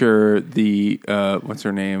pretty sure the what's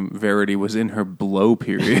her name, Verity, was in her blow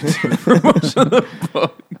period for most of the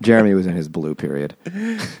book. Jeremy was in his blue period.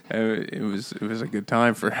 It was a good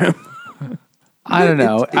time for him. I don't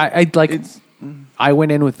know. I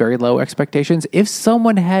went in with very low expectations. If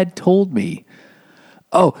someone had told me,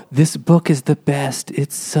 "Oh, this book is the best.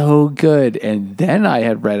 It's so good," and then I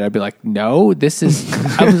had read it, I'd be like, "No, this is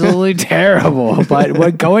absolutely terrible." But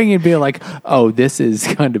when going and being like, "Oh, this is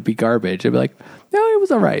going to be garbage," I'd be like, "No, it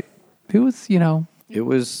was all right. It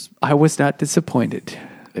was, I was not disappointed."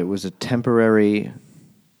 It was a temporary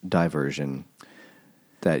diversion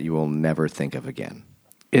that you will never think of again.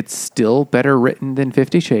 It's still better written than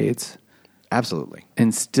 50 Shades, Absolutely.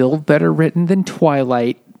 and still better written than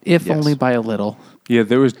Twilight, if Yes. only by a little. Yeah,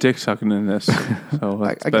 there was dick sucking in this, so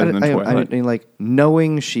that's better than Twilight. I mean,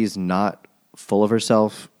 knowing she's not full of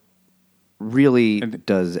herself really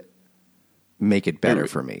does make it better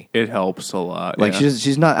for me. It helps a lot. Like, yeah.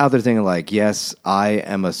 she's not out there thinking like, yes, I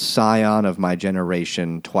am a scion of my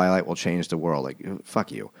generation. Twilight will change the world. Like,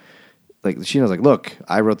 fuck you. Like, she knows, like, look,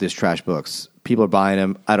 I wrote these trash books. People are buying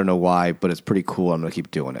them. I don't know why, but it's pretty cool. I'm going to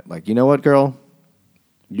keep doing it. Like, you know what, girl?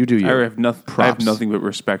 You do you. I have nothing but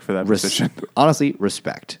respect for that position. Honestly,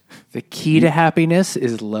 respect. The key to happiness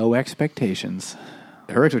is low expectations.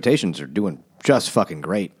 Her expectations are doing just fucking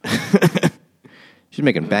great. She's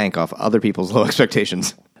making bank off other people's low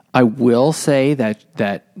expectations. I will say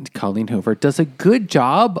that Colleen Hoover does a good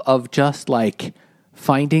job of just like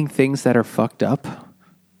finding things that are fucked up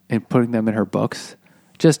and putting them in her books.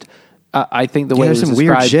 Just, I think the way it was some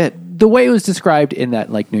described, weird shit. The way it was described in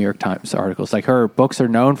that like New York Times articles, like her books are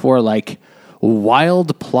known for like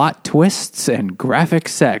wild plot twists and graphic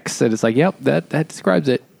sex, and it's like, yep, that describes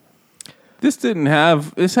it. This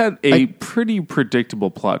had a pretty predictable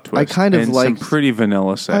plot twist. I kind of and like some pretty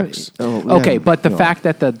vanilla sex. Okay, but the fact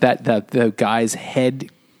that the guy's head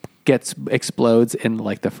explodes in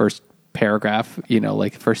like the first paragraph,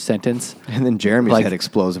 like first sentence, and then Jeremy's head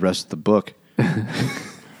explodes the rest of the book.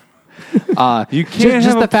 You can't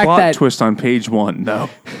have a plot twist on page 1, no.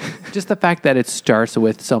 Just the fact that it starts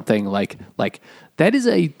with something like that is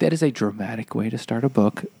a dramatic way to start a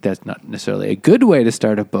book. That's not necessarily a good way to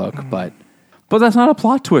start a book, but that's not a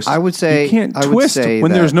plot twist. I would say you can't twist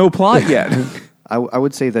when there's no plot yet. I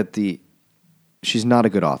would say that she's not a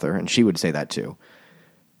good author, and she would say that too.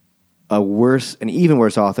 An even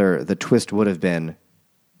worse author, the twist would have been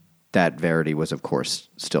that Verity was, of course,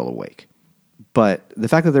 still awake. But the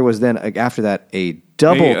fact that there was then, after that, a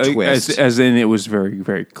double twist. As in it was very,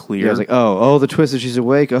 very clear. Yeah, I was like, oh, the twist is she's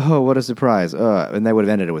awake. Oh, what a surprise. And that would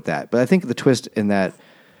have ended it with that. But I think the twist in that,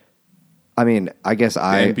 I guess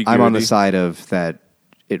I'm on the side of that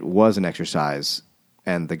it was an exercise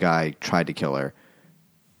and the guy tried to kill her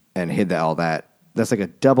and hid all that. That's like a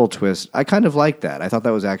double twist. I kind of like that. I thought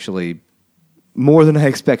that was actually more than I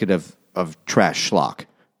expected of trash schlock.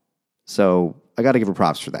 So I got to give her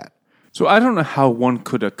props for that. So I don't know how one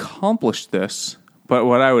could accomplish this, but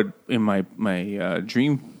what I would, in my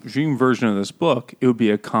dream version of this book, it would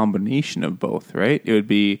be a combination of both, right? It would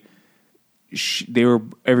be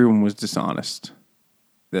everyone was dishonest,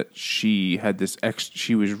 that she had this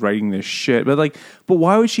she was writing this shit, but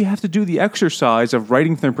why would she have to do the exercise of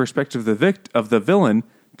writing from the perspective of the villain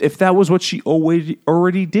if that was what she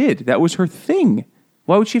already did? That was her thing.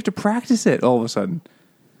 Why would she have to practice it all of a sudden?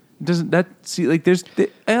 Doesn't that see like there's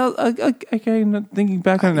I'm thinking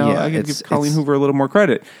back on it now, I can give Colleen Hoover a little more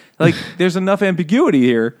credit. Like there's enough ambiguity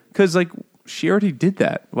here because she already did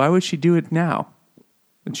that. Why would she do it now?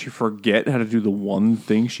 Did she forget how to do the one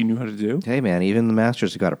thing she knew how to do? Hey man, even the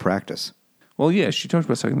masters have got to practice. Well, yeah, she talked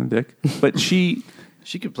about sucking the dick, but she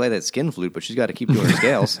could play that skin flute, but she's got to keep doing her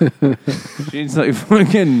scales. She's like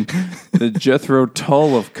fucking the Jethro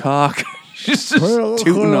Tull of cock. She's just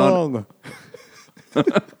tooting on.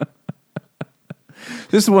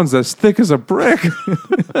 This one's as thick as a brick.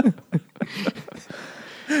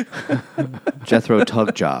 Jethro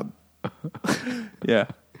Tug Job. Yeah.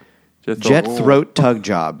 Jet Throat Tug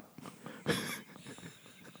Job.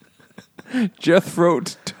 Jethro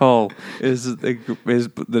Tull is the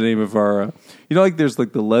name of our... there's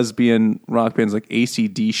the lesbian rock bands like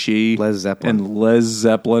AC/DC. Les Zeppelin. And Les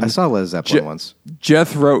Zeppelin. I saw Les Zeppelin once.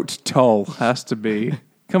 Jethro Tull has to be...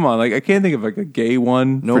 Come on, I can't think of a gay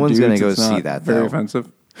one. No one's going to go see that, very offensive.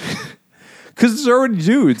 Because it's already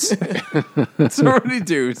dudes. It's already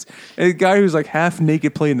dudes. And a guy who's half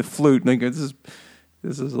naked playing the flute. And this is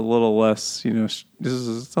a little less, this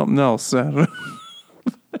is something else. I don't know.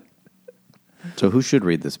 So who should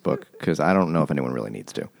read this book? Because I don't know if anyone really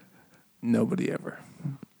needs to. Nobody ever.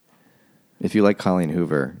 If you like Colleen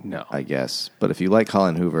Hoover, no, I guess. But if you like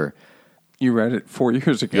Colleen Hoover... You read it 4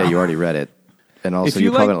 years ago. Yeah, you already read it. And also,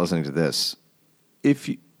 you're probably not listening to this. If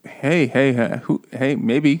you, hey,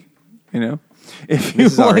 maybe, if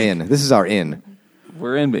this is our in. This is our in.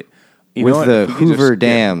 We're in, but with the Hoover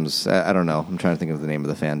Dams. I don't know. I'm trying to think of the name of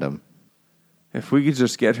the fandom. If we could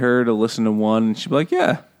just get her to listen to one, and she'd be like,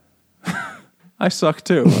 "Yeah, I suck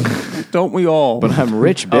too." Don't we all? But I'm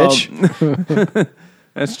rich, bitch.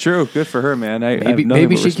 That's true. Good for her, man.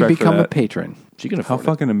 Maybe she can become a patron. She can afford How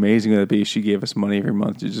fucking amazing would it be if she gave us money every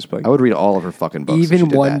month to just I would read all of her fucking books. Even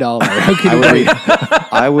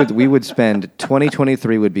 $1. We would spend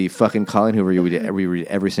 2023 would be fucking Colleen Hoover. We read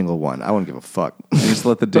every single one. I wouldn't give a fuck. Just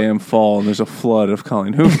let the dam fall and there's a flood of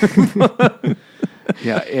Colleen Hoover.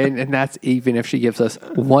 Yeah, and that's even if she gives us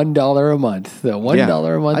 $1 a month. The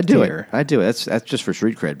 $1 a month I'd do tier. it. I'd do it. That's just for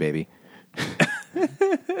street cred, baby.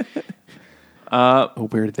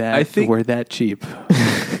 We're that cheap.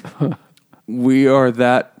 We are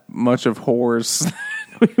that much of whores.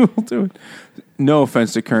 We will do it. No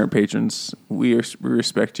offense to current patrons, we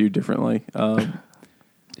respect you differently.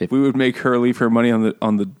 If we would make her leave her money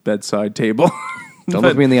on the bedside table. Don't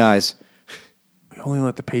look me in the eyes. We only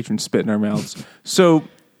let the patrons spit in our mouths. So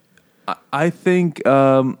I think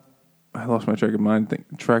I lost my track of mind.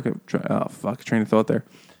 Train of thought there.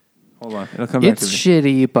 Hold on, it'll come back It's to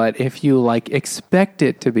me. shitty, but if you expect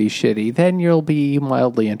it to be shitty, then you'll be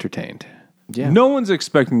mildly entertained. Yeah. No one's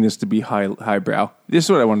expecting this to be highbrow. This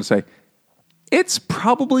is what I want to say. It's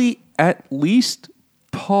probably at least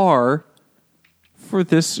par for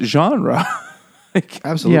this genre.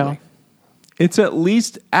 Absolutely. Yeah. It's at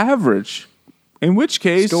least average. In which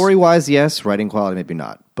case, Story-wise, yes. Writing quality, maybe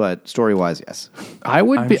not. But story-wise, yes. I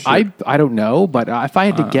would I'm be. sure. I don't know, but if I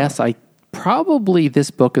had to guess, probably this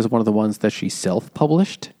book is one of the ones that she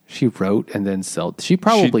self-published. She wrote and then she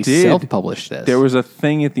probably She did. self-published this. There was a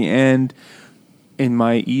thing at the end in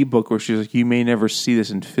my ebook where she's like, "You may never see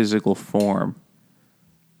this in physical form,"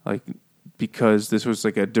 because this was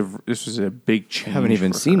this was a big change. I haven't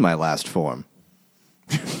even for seen her. my last form.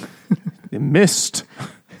 It missed.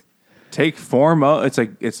 Take form. It's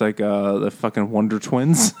like the fucking Wonder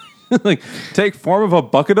Twins. Take form of a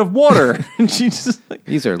bucket of water. And she just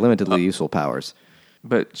These are limitedly useful powers.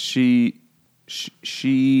 But she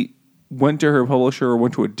went to her publisher or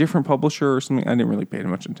went to a different publisher or something. I didn't really pay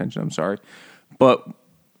much attention. I'm sorry. But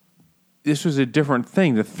this was a different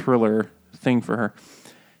thing, the thriller thing for her.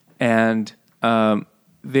 And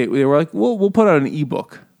they were like, well, we'll put out an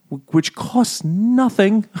ebook, which costs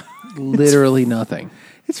nothing. literally nothing.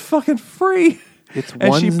 It's fucking free. It's And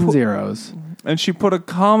ones she and put- zeros. And she put a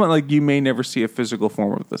comment like, you may never see a physical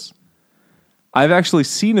form of this. I've actually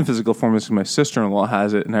seen a physical form of this because my sister-in-law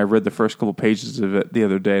has it, and I read the first couple pages of it the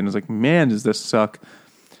other day, and I was like, man, does this suck.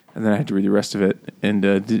 And then I had to read the rest of it, and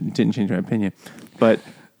didn't change my opinion. But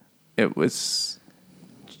it was...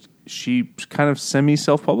 She kind of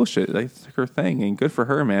semi-self-published it. That's her thing, and good for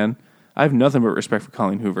her, man. I have nothing but respect for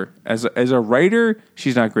Colleen Hoover. As a writer,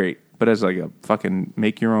 she's not great, but as a fucking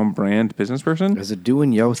make-your-own brand business person... As a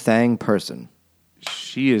doing yo thang person.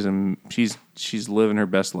 She is she's living her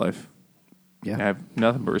best life. Yeah. I have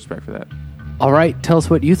nothing but respect for that. All right, tell us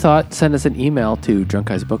what you thought. Send us an email to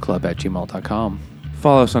drunkguysbookclub@gmail.com.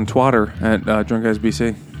 Follow us on Twitter at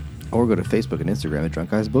DrunkGuysBC. Or go to Facebook and Instagram at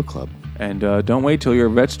Drunk Guys Book Club. And don't wait till you're a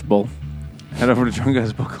vegetable. Head over to Drunk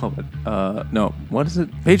Guys Book Club. No, what is it?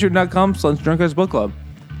 Patreon.com/Drunk Guys Book Club.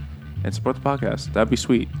 And support the podcast. That'd be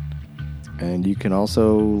sweet. And you can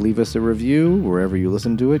also leave us a review wherever you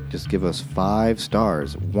listen to it. Just give us 5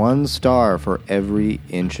 stars. 1 star for every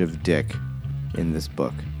inch of dick in this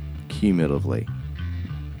book. Cumulatively.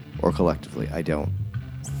 Or collectively. I don't.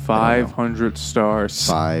 500 stars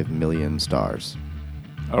 5 million stars.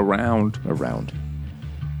 around.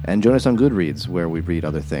 And join us on Goodreads, where we read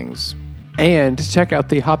other things. And check out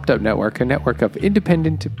the Hopped Up Network, a network of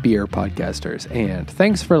independent beer podcasters. And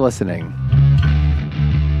thanks for listening.